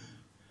you,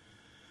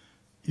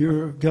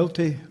 your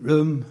guilty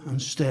room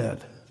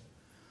instead.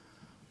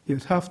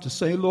 You'd have to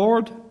say,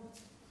 Lord,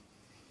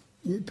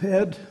 you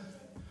paid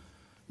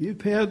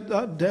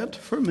that debt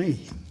for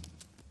me.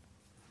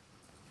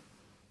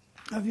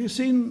 Have you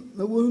seen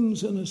the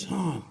wounds in his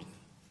hand?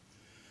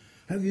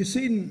 Have you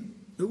seen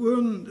the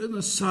wound in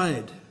his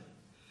side?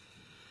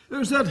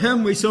 There's that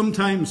hymn we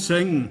sometimes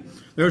sing,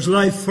 there's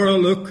life for a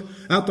look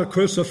at the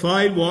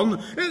crucified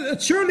one.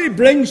 It surely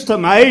brings to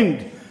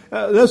mind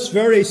this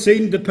very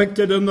scene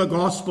depicted in the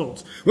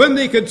Gospels, when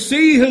they could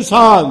see his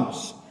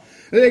hands,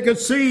 they could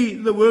see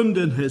the wound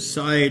in his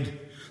side.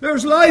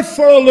 There's life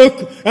for a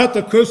look at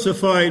the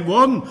crucified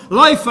one,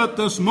 life at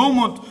this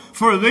moment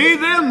for thee.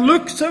 Then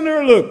look,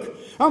 sinner, look.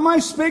 Am I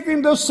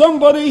speaking to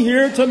somebody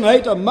here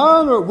tonight, a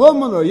man or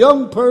woman or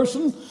young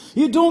person?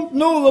 You don't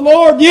know the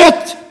Lord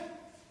yet.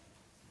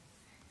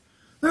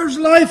 There's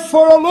life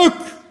for a look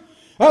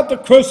at the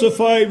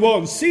crucified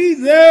one. See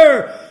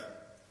there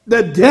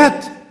the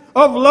debt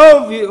of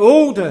love you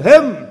owe to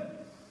him.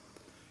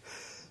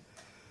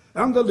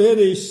 And the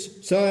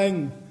ladies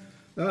sang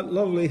that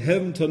lovely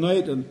hymn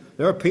tonight, and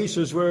their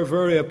pieces were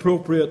very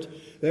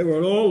appropriate. They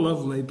were all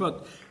lovely,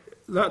 but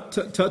that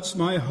touched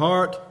my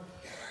heart.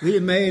 We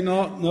may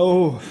not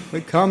know, we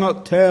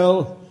cannot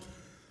tell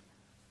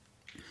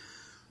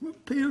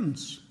what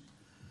pains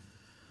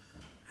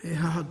he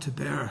had to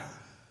bear.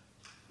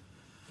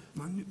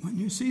 When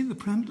you see the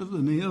print of the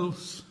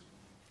nails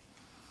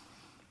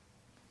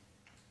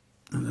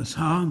in his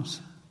hands,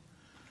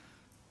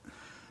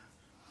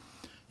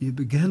 you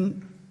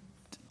begin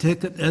to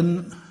take it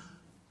in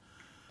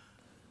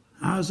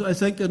as I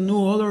think in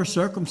no other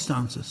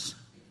circumstances.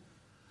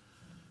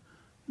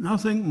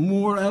 Nothing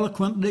more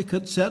eloquently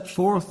could set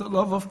forth the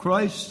love of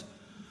Christ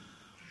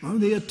than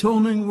the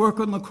atoning work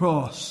on the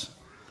cross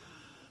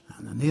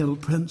and the nail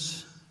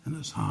prints in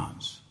his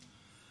hands.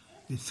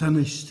 He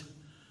finished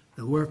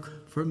the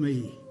work for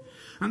me.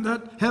 And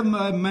that hymn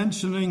I'm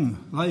mentioning,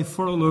 Life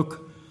for a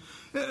Look,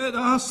 it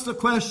asks the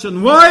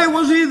question, why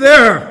was he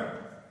there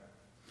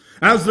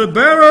as the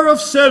bearer of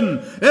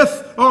sin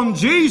if on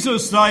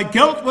Jesus thy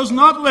guilt was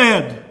not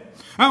laid?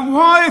 And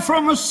why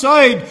from his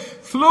side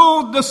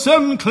flowed the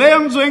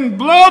sin-cleansing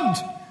blood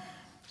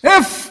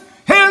if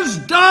his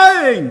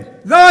dying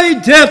thy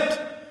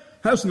debt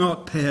has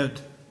not paid?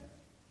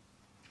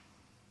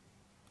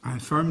 I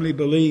firmly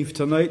believe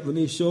tonight when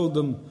he showed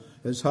them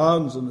his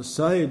hands and his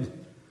side,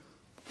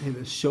 he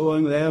was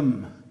showing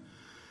them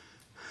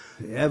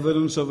the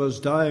evidence of his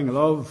dying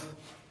love,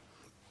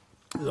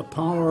 the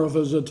power of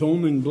his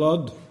atoning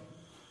blood,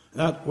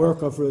 that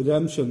work of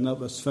redemption that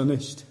was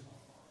finished.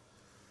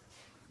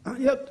 And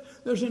yet,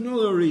 there's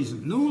another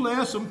reason, no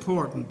less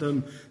important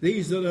than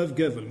these that I've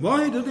given.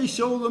 Why did he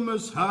show them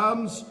his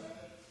hands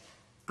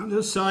and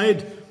his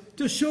side?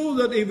 To show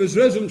that he was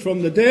risen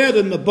from the dead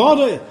in the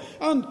body,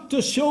 and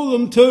to show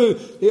them too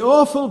the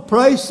awful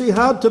price he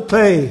had to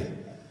pay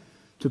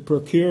to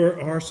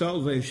procure our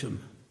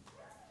salvation.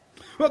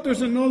 But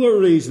there's another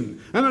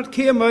reason, and it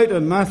came out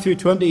in Matthew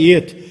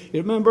 28.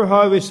 You remember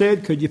how we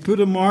said, could you put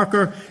a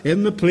marker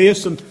in the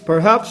place? And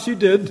perhaps you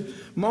did.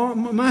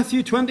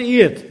 Matthew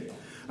 28.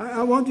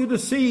 I want you to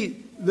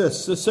see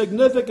this, the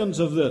significance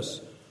of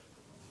this.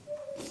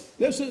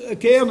 This,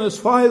 again,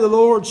 is why the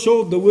Lord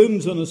showed the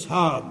wounds in his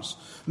hands.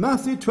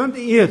 Matthew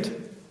 28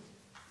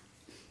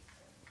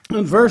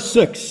 and verse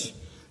 6.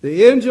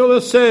 The angel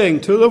is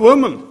saying to the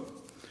woman,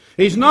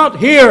 he's not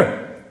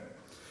here,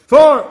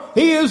 for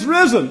he is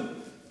risen.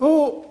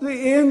 Oh, the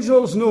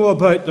angels know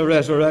about the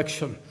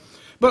resurrection.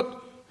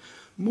 But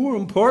more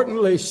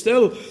importantly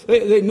still,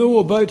 they know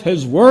about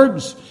his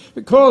words.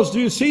 Because do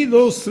you see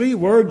those three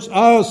words,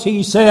 as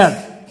he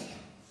said?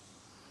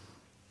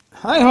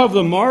 I have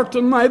them marked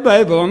in my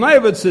Bible, and I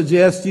would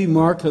suggest you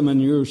mark them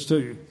in yours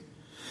too.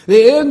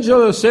 The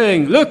angel is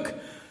saying, look,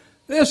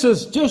 this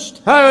is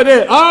just how it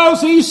is. As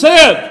he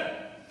said.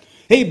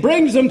 He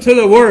brings them to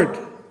the word.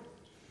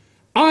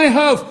 I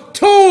have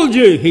told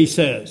you, he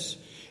says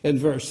in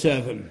verse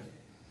 7.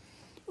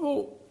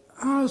 Oh,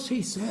 as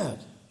he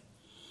said.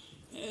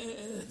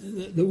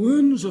 The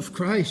wounds of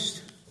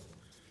Christ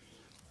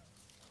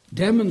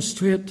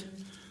demonstrate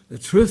the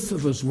truth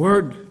of his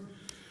word.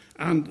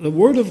 And the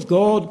word of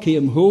God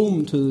came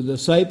home to the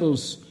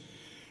disciples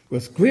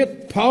with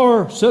great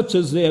power such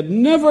as they had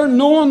never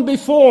known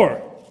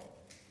before.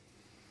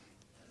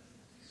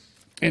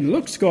 In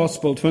Luke's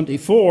Gospel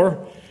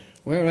 24,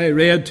 where I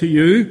read to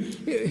you,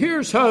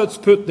 here's how it's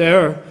put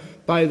there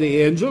by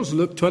the angels.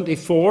 Luke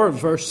 24,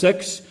 verse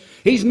 6.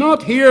 He's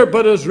not here,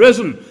 but is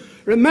risen.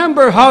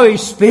 Remember how he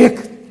spake.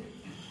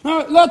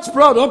 Now, that's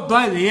brought up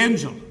by the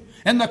angel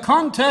in the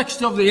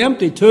context of the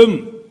empty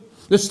tomb.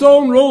 The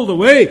stone rolled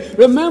away.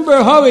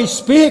 Remember how he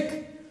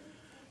spake.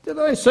 Did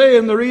I say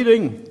in the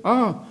reading,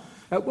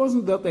 it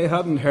wasn't that they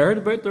hadn't heard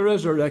about the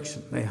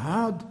resurrection. They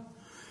had.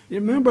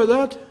 You remember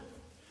that?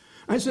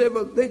 I say,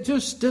 but they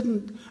just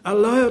didn't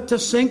allow it to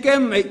sink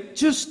in. They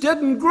just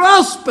didn't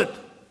grasp it.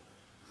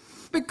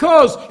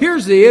 Because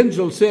here's the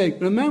angel saying,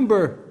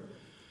 remember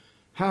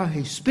how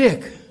he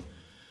spake.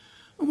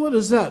 And what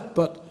is that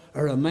but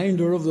a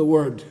reminder of the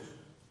word?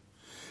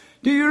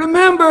 Do you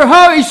remember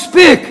how he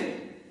spake?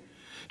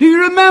 Do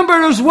you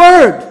remember his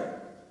word?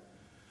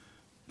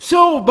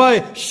 So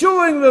by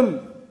showing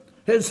them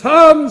his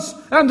hands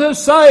and his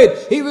side,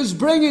 he was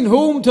bringing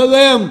home to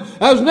them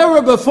as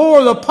never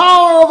before the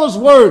power of his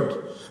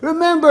word.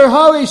 Remember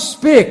how he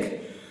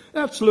spake.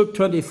 That's Luke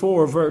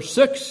 24, verse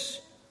 6.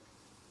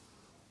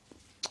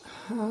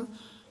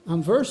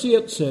 And verse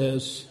 8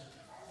 says,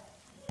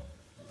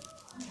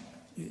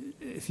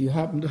 if you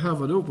happen to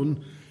have it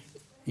open,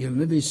 you'll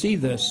maybe see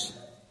this.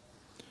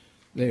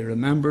 They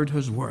remembered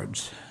his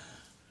words.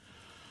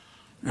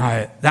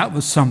 Now, that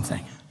was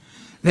something.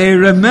 They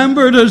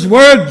remembered his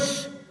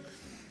words.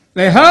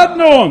 They had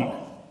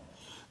known.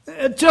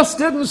 It just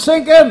didn't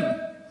sink in.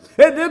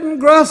 It didn't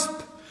grasp.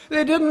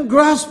 They didn't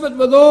grasp it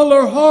with all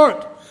their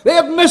heart. They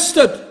had missed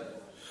it.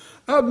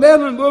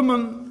 Men and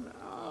women,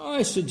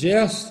 I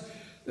suggest,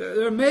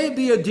 there may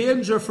be a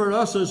danger for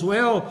us as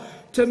well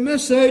to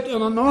miss out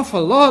on an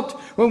awful lot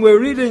when we're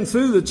reading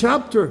through the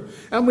chapter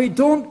and we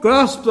don't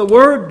grasp the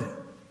word.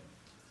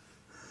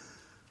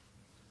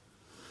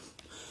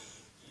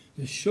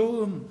 To show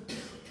them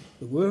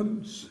the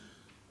wounds,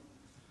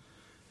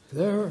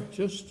 there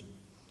just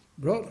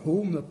brought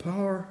home the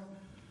power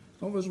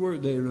of his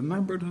word. They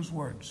remembered his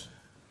words.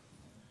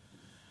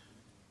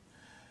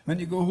 When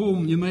you go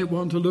home, you might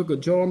want to look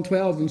at John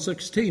 12 and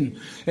 16.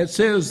 It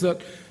says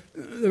that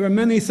there were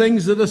many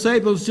things the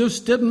disciples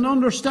just didn't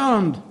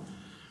understand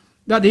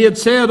that he had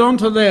said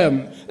unto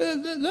them.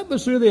 That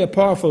was really a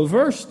powerful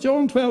verse,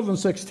 John 12 and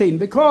 16,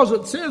 because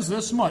it says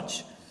this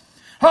much.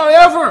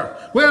 However,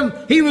 when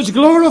he was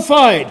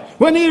glorified,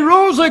 when he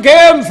rose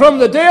again from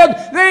the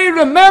dead, they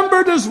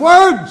remembered his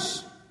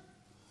words.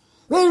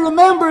 They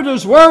remembered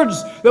his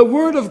words. The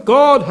word of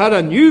God had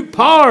a new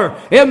power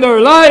in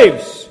their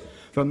lives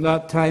from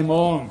that time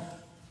on.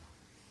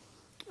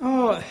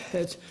 Oh,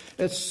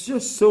 it's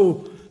just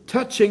so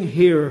touching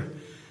here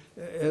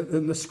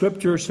in the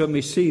scriptures when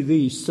we see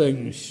these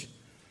things.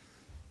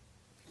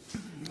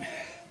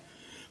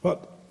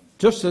 But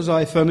just as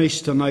I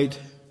finish tonight,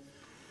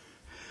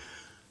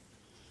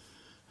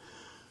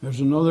 there's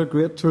another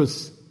great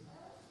truth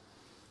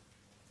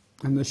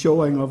in the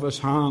showing of his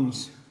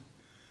hands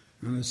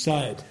and his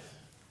side.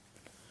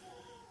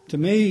 To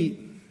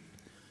me,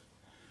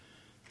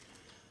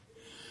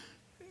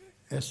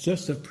 It's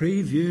just a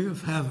preview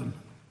of heaven.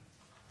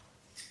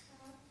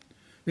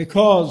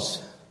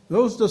 Because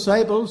those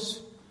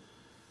disciples,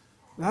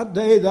 that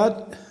day,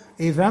 that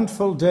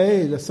eventful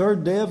day, the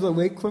third day of the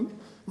week, when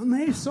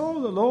they saw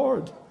the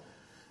Lord,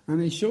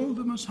 and He showed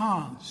them His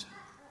hands,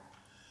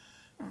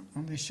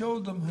 and He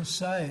showed them His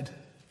side,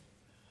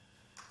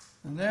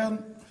 and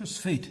then His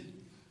feet.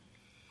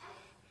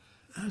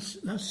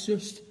 That's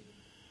just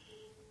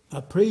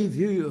a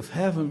preview of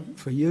heaven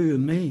for you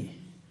and me.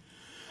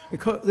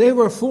 Because they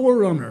were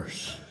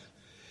forerunners.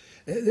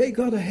 They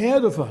got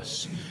ahead of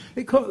us.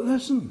 Because,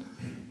 listen,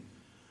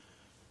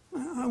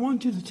 I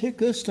want you to take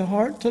this to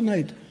heart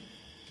tonight.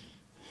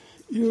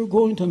 You're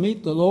going to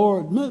meet the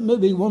Lord,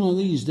 maybe one of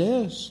these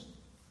days.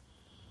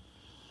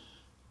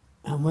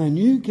 And when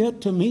you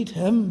get to meet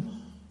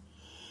Him,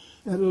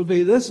 it'll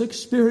be this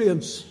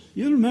experience.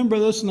 You remember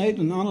this night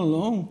and not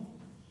alone.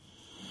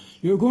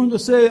 You're going to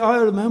say, I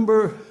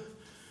remember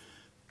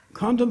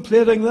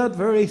contemplating that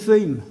very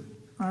theme.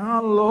 And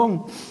not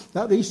alone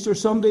that Easter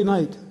Sunday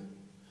night.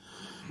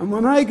 And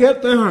when I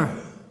get there,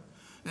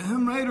 the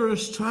hymn writer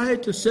has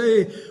tried to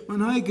say,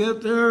 when I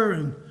get there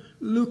and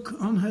look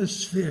on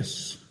His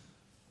face,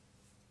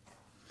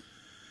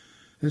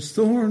 His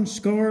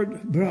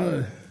thorn-scarred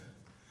brow,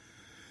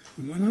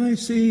 and when I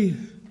see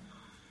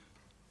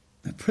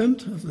the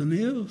print of the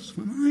nails,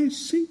 when I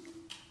see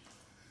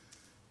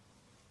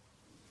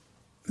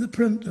the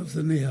print of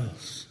the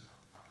nails,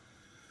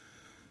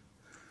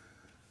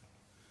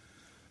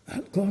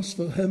 that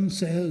gospel hymn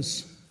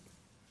says,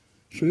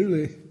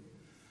 truly,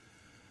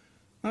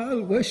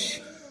 I'll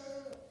wish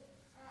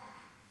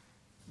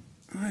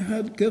I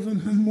had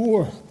given Him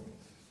more.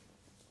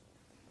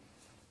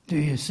 Do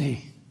you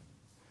see?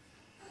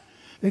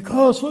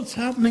 Because what's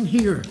happening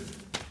here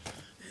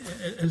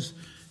is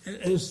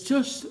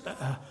just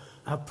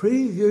a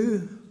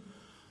preview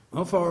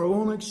of our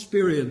own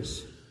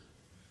experience.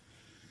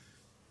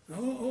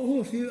 All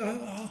of you,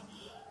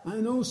 I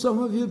know some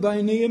of you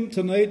by name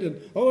tonight, and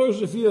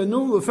others of you, I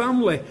know the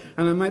family,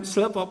 and I might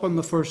slip up on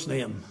the first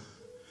name.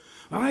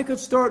 I could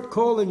start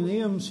calling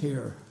names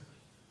here.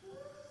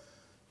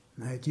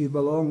 That you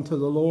belong to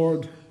the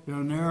Lord,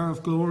 you're an heir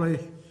of glory.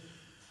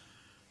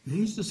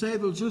 These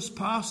disciples just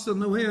passed on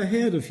the way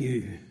ahead of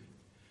you.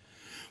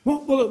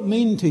 What will it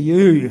mean to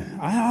you?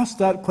 I asked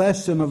that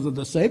question of the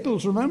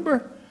disciples,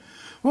 remember?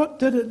 What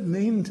did it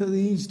mean to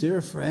these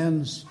dear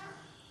friends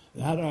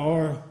that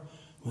hour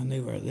when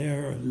they were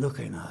there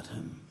looking at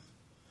Him,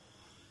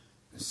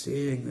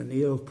 seeing the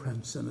nail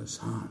prints in His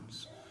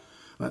hands?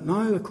 But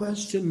now the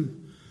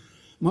question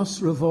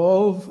must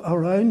revolve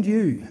around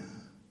you.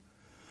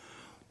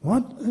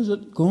 What is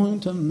it going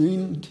to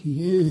mean to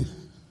you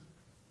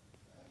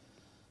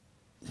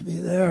to be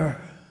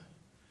there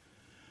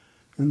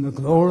in the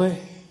glory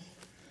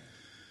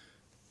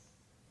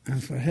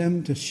and for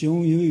Him to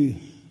show you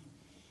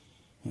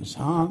His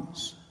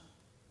hands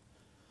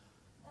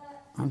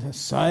and His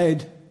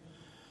side?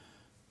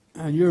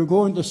 And you're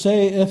going to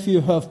say, if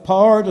you have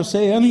power to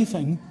say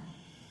anything,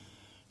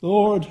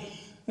 Lord,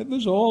 it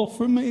was all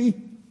for me.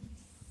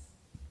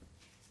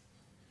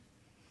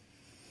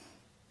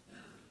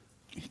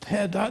 You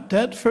paid that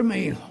debt for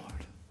me,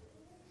 Lord.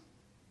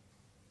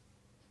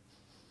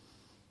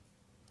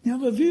 You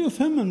have a view of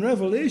Him in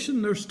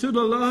Revelation. There stood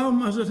a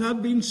lamb as it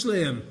had been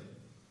slain.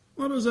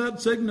 What does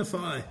that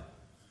signify?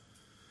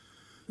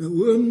 The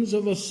wounds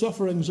of His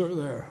sufferings are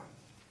there.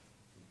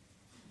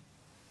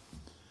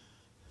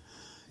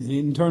 You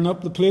needn't turn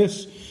up the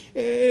place.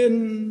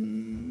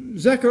 In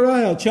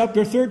Zechariah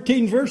chapter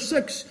 13, verse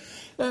 6,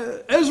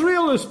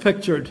 Israel is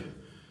pictured.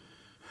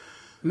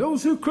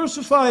 Those who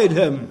crucified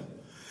Him.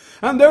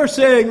 And they're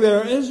saying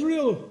there,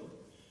 Israel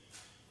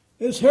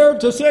is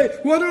heard to say,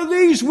 what are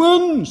these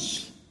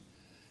wounds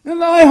in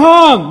thy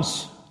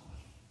hands?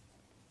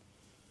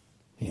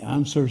 He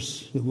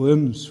answers, the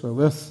wounds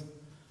wherewith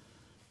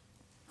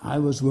I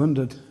was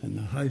wounded in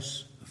the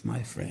house of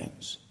my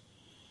friends.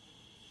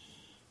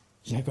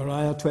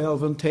 Zechariah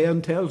 12 and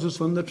 10 tells us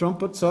when the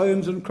trumpet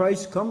sounds and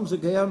Christ comes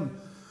again,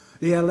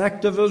 the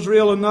elect of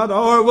Israel in that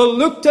hour will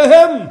look to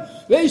Him.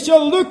 They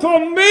shall look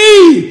on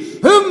me,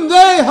 whom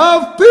they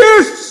have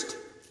pierced.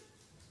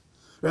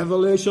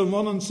 Revelation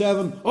 1 and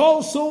 7.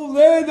 Also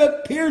they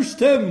that pierced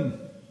Him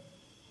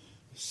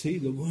see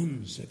the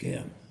wounds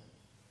again.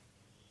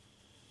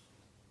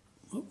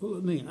 What will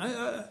it mean?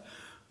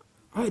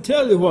 I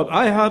tell you what,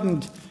 I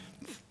hadn't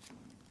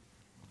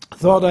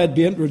thought I'd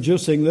be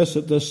introducing this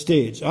at this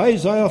stage.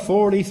 Isaiah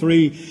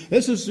 43.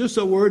 This is just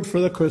a word for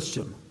the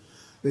Christian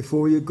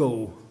before you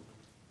go.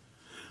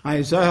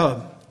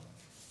 Isaiah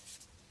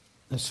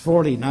is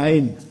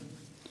 49.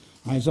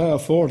 Isaiah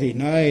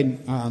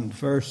 49 and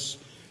verse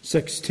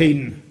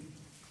 16.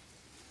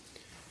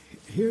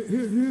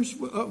 Here's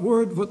a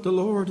word what the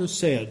Lord has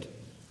said.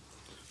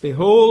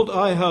 Behold,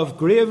 I have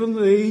graven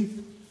thee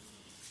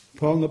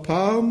upon the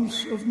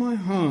palms of my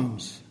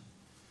hands.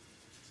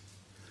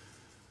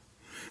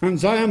 And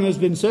Zion has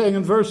been saying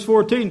in verse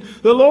 14,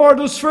 the Lord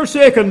has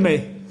forsaken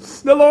me.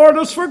 The Lord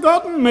has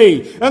forgotten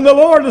me. And the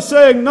Lord is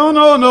saying, no,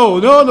 no, no,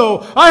 no,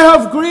 no. I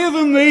have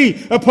graven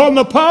thee upon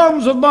the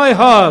palms of my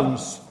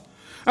hands.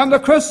 And the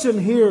Christian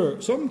here,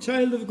 some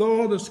child of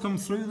God has come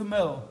through the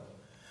mill.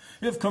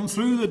 You've come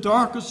through the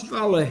darkest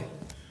valley.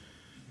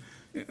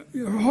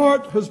 Your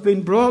heart has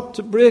been brought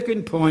to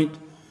breaking point.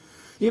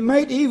 You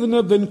might even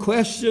have been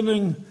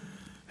questioning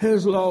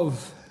His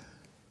love.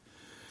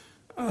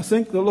 I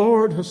think the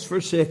Lord has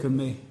forsaken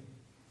me.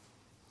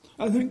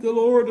 I think the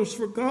Lord has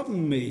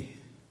forgotten me.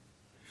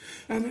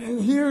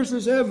 And here's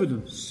His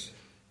evidence.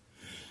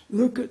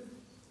 Look at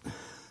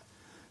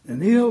the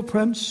nail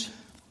prints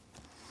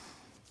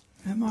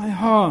in my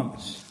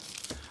hands.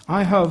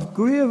 I have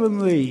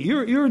graven thee.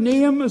 Your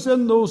name is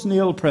in those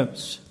nail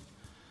prints.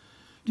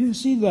 Do you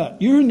see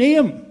that? Your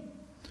name.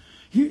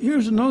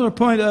 Here's another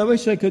point. I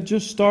wish I could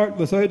just start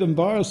without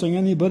embarrassing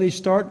anybody.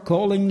 Start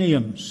calling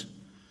names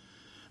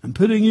and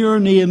putting your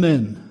name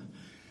in.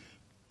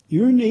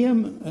 Your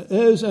name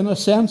is, in a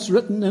sense,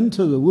 written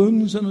into the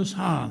wounds in His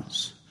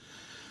hands.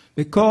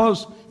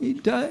 Because He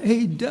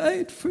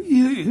died for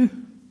you.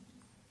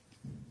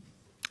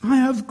 I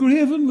have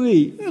graven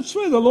thee. That's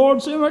why the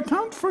Lord said, I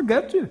can't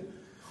forget you.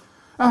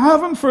 I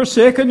haven't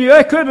forsaken you.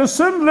 I could as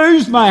soon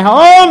lose my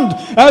hand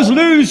as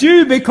lose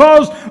you,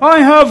 because I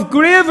have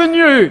graven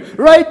you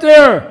right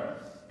there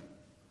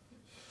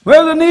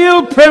where the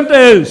nail print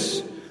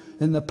is,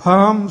 in the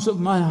palms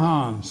of my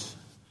hands.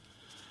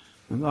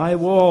 And thy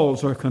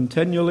walls are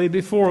continually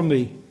before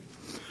me.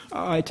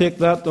 I take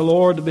that the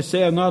Lord to be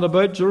saying that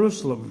about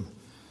Jerusalem,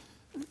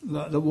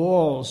 the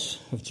walls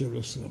of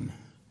Jerusalem.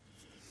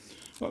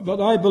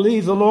 But I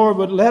believe the Lord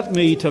would let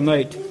me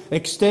tonight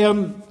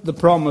extend the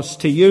promise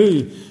to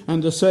you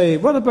and to say,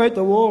 what about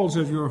the walls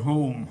of your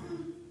home?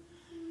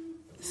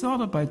 Thought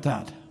about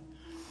that.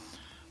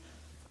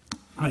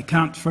 I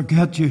can't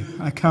forget you.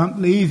 I can't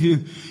leave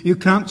you. You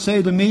can't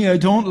say to me, I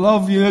don't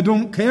love you, I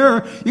don't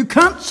care. You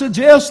can't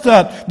suggest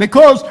that,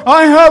 because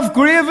I have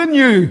graven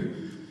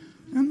you.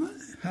 And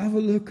have a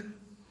look.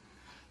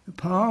 The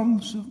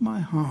palms of my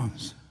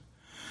hands.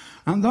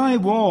 And thy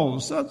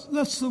walls,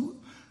 that's the...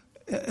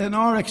 In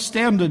our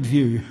extended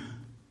view,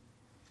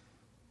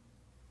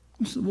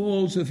 it's the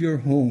walls of your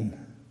home.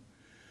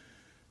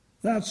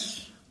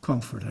 That's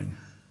comforting.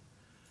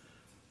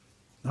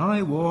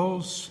 Thy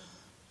walls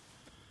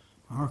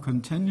are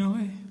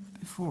continually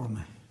before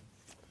me.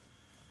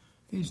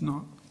 He's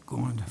not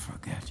going to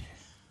forget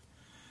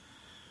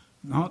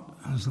you. Not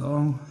as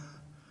long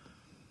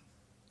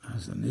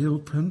as the nail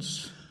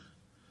prints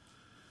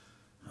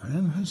are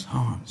in His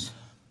hands.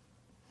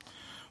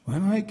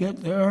 When I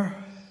get there,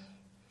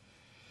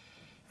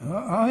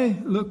 I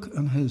look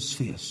in His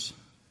face.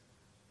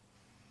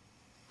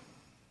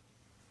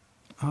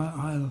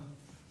 I'll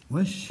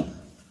wish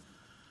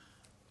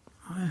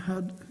I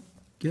had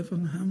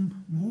given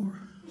Him more.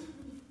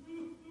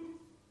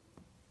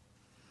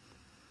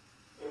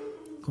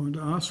 Going to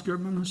ask your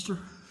minister,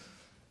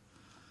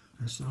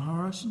 Mr.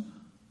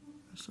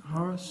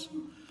 Harris,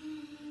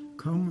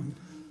 come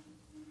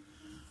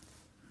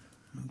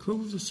and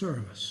close the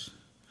service.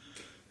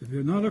 If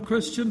you're not a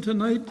Christian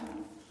tonight,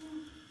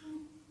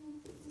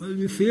 will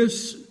you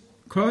face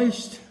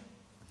Christ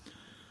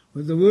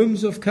with the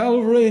wounds of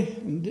Calvary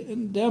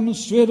and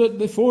demonstrate it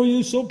before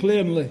you so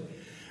plainly?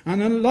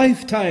 And in a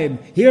lifetime,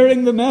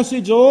 hearing the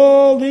message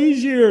all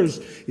these years,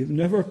 you've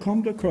never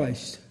come to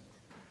Christ.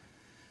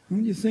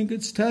 Don't you think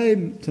it's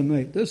time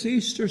tonight, this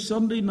Easter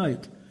Sunday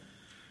night,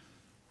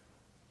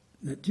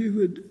 that you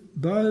would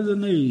bow the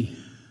knee,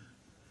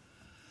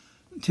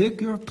 take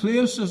your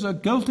place as a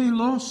guilty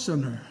lost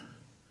sinner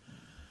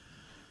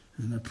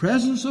in the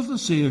presence of the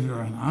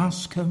Saviour, and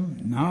ask Him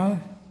now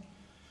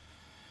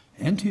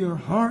into your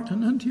heart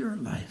and into your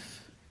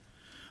life.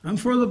 And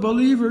for the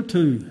believer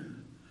too,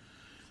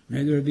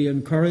 may there be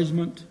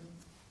encouragement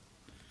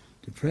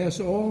to press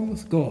on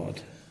with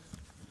God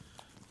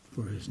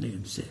for His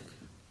name's sake.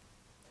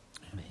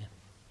 Amen.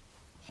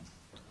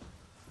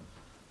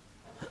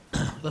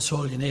 Let's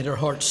all unite our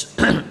hearts,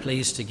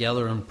 please,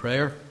 together in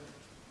prayer.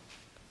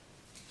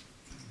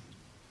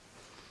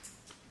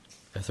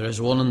 If there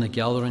is one in the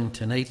gathering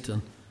tonight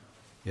and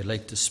you'd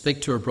like to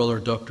speak to our brother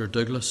Dr.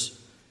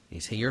 Douglas,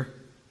 he's here.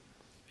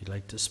 If you'd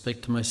like to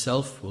speak to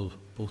myself, we'll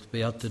both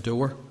be at the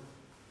door.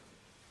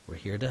 We're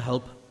here to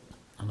help,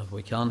 and if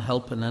we can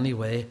help in any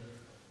way,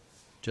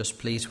 just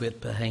please wait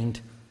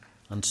behind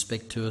and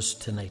speak to us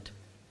tonight.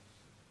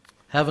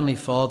 Heavenly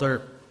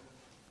Father,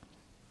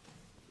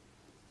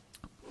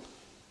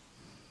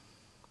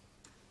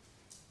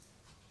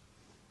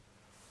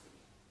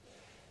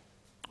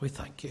 we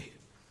thank you.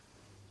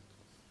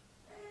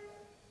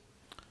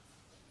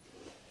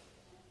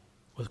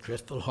 With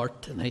grateful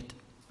heart tonight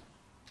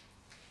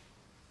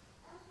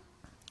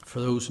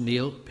for those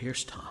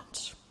nail-pierced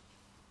hands.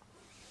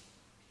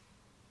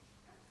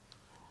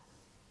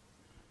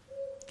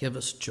 Give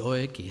us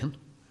joy again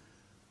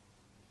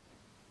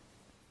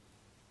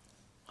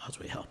as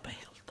we help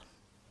behold them.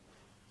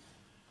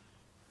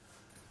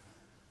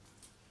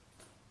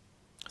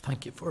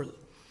 Thank you for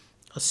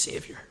a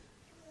Saviour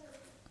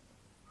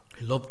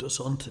who loved us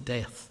unto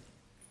death,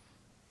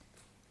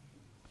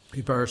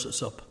 who bears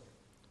us up,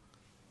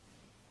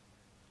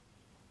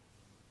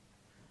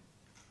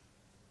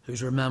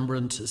 whose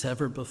remembrance is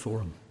ever before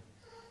him.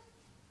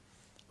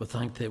 We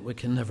thank thee we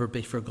can never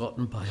be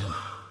forgotten by him.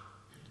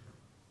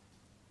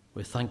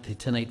 We thank thee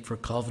tonight for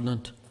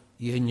covenant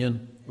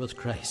union with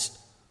Christ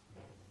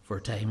for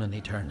time and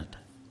eternity.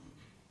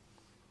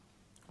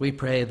 We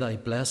pray thy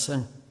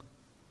blessing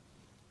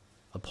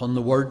upon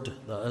the word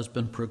that has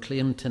been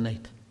proclaimed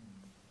tonight.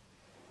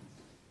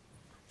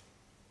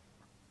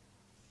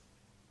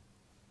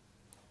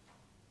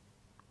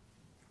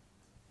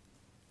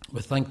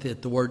 We thank thee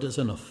that the word is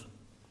enough.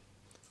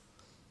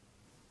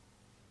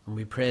 And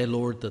we pray,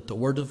 Lord, that the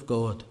word of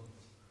God,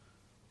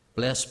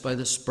 blessed by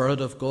the Spirit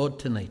of God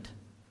tonight,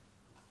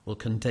 will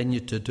continue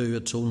to do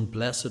its own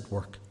blessed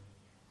work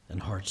in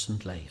hearts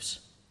and lives.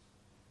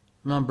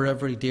 Remember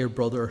every dear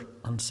brother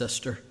and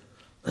sister,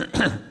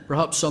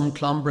 perhaps some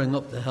clambering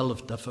up the hill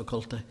of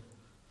difficulty.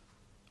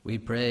 We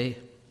pray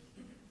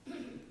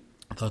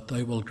that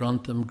thou will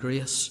grant them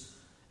grace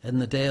in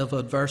the day of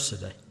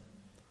adversity,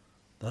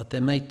 that they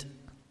might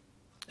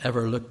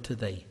ever look to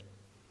thee.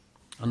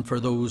 And for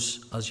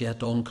those as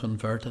yet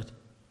unconverted,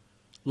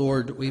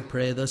 Lord, we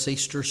pray this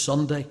Easter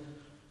Sunday,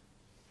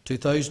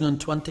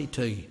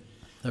 2022,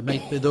 there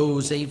might be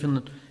those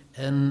even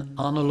in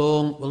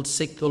Annalong will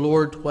seek the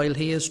Lord while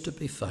he is to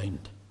be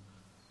found,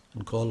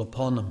 and call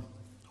upon him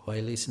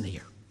while he's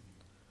near.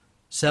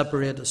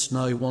 Separate us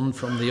now one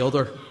from the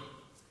other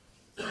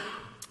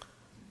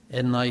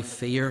in thy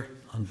fear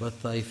and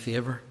with thy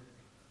favour.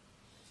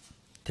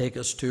 Take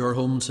us to our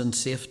homes in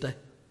safety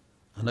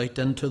and out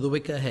into the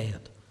week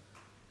ahead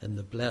in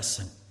the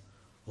blessing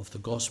of the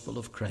gospel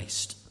of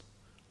Christ.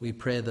 We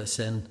pray this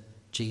in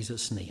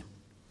Jesus' name.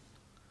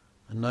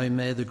 And now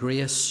may the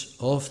grace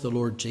of the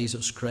Lord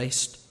Jesus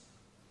Christ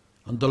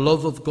and the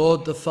love of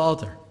God the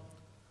Father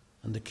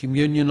and the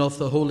communion of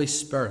the Holy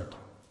Spirit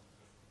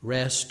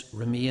rest,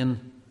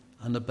 remain,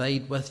 and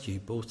abide with you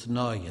both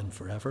now and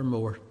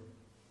forevermore.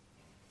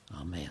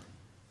 Amen.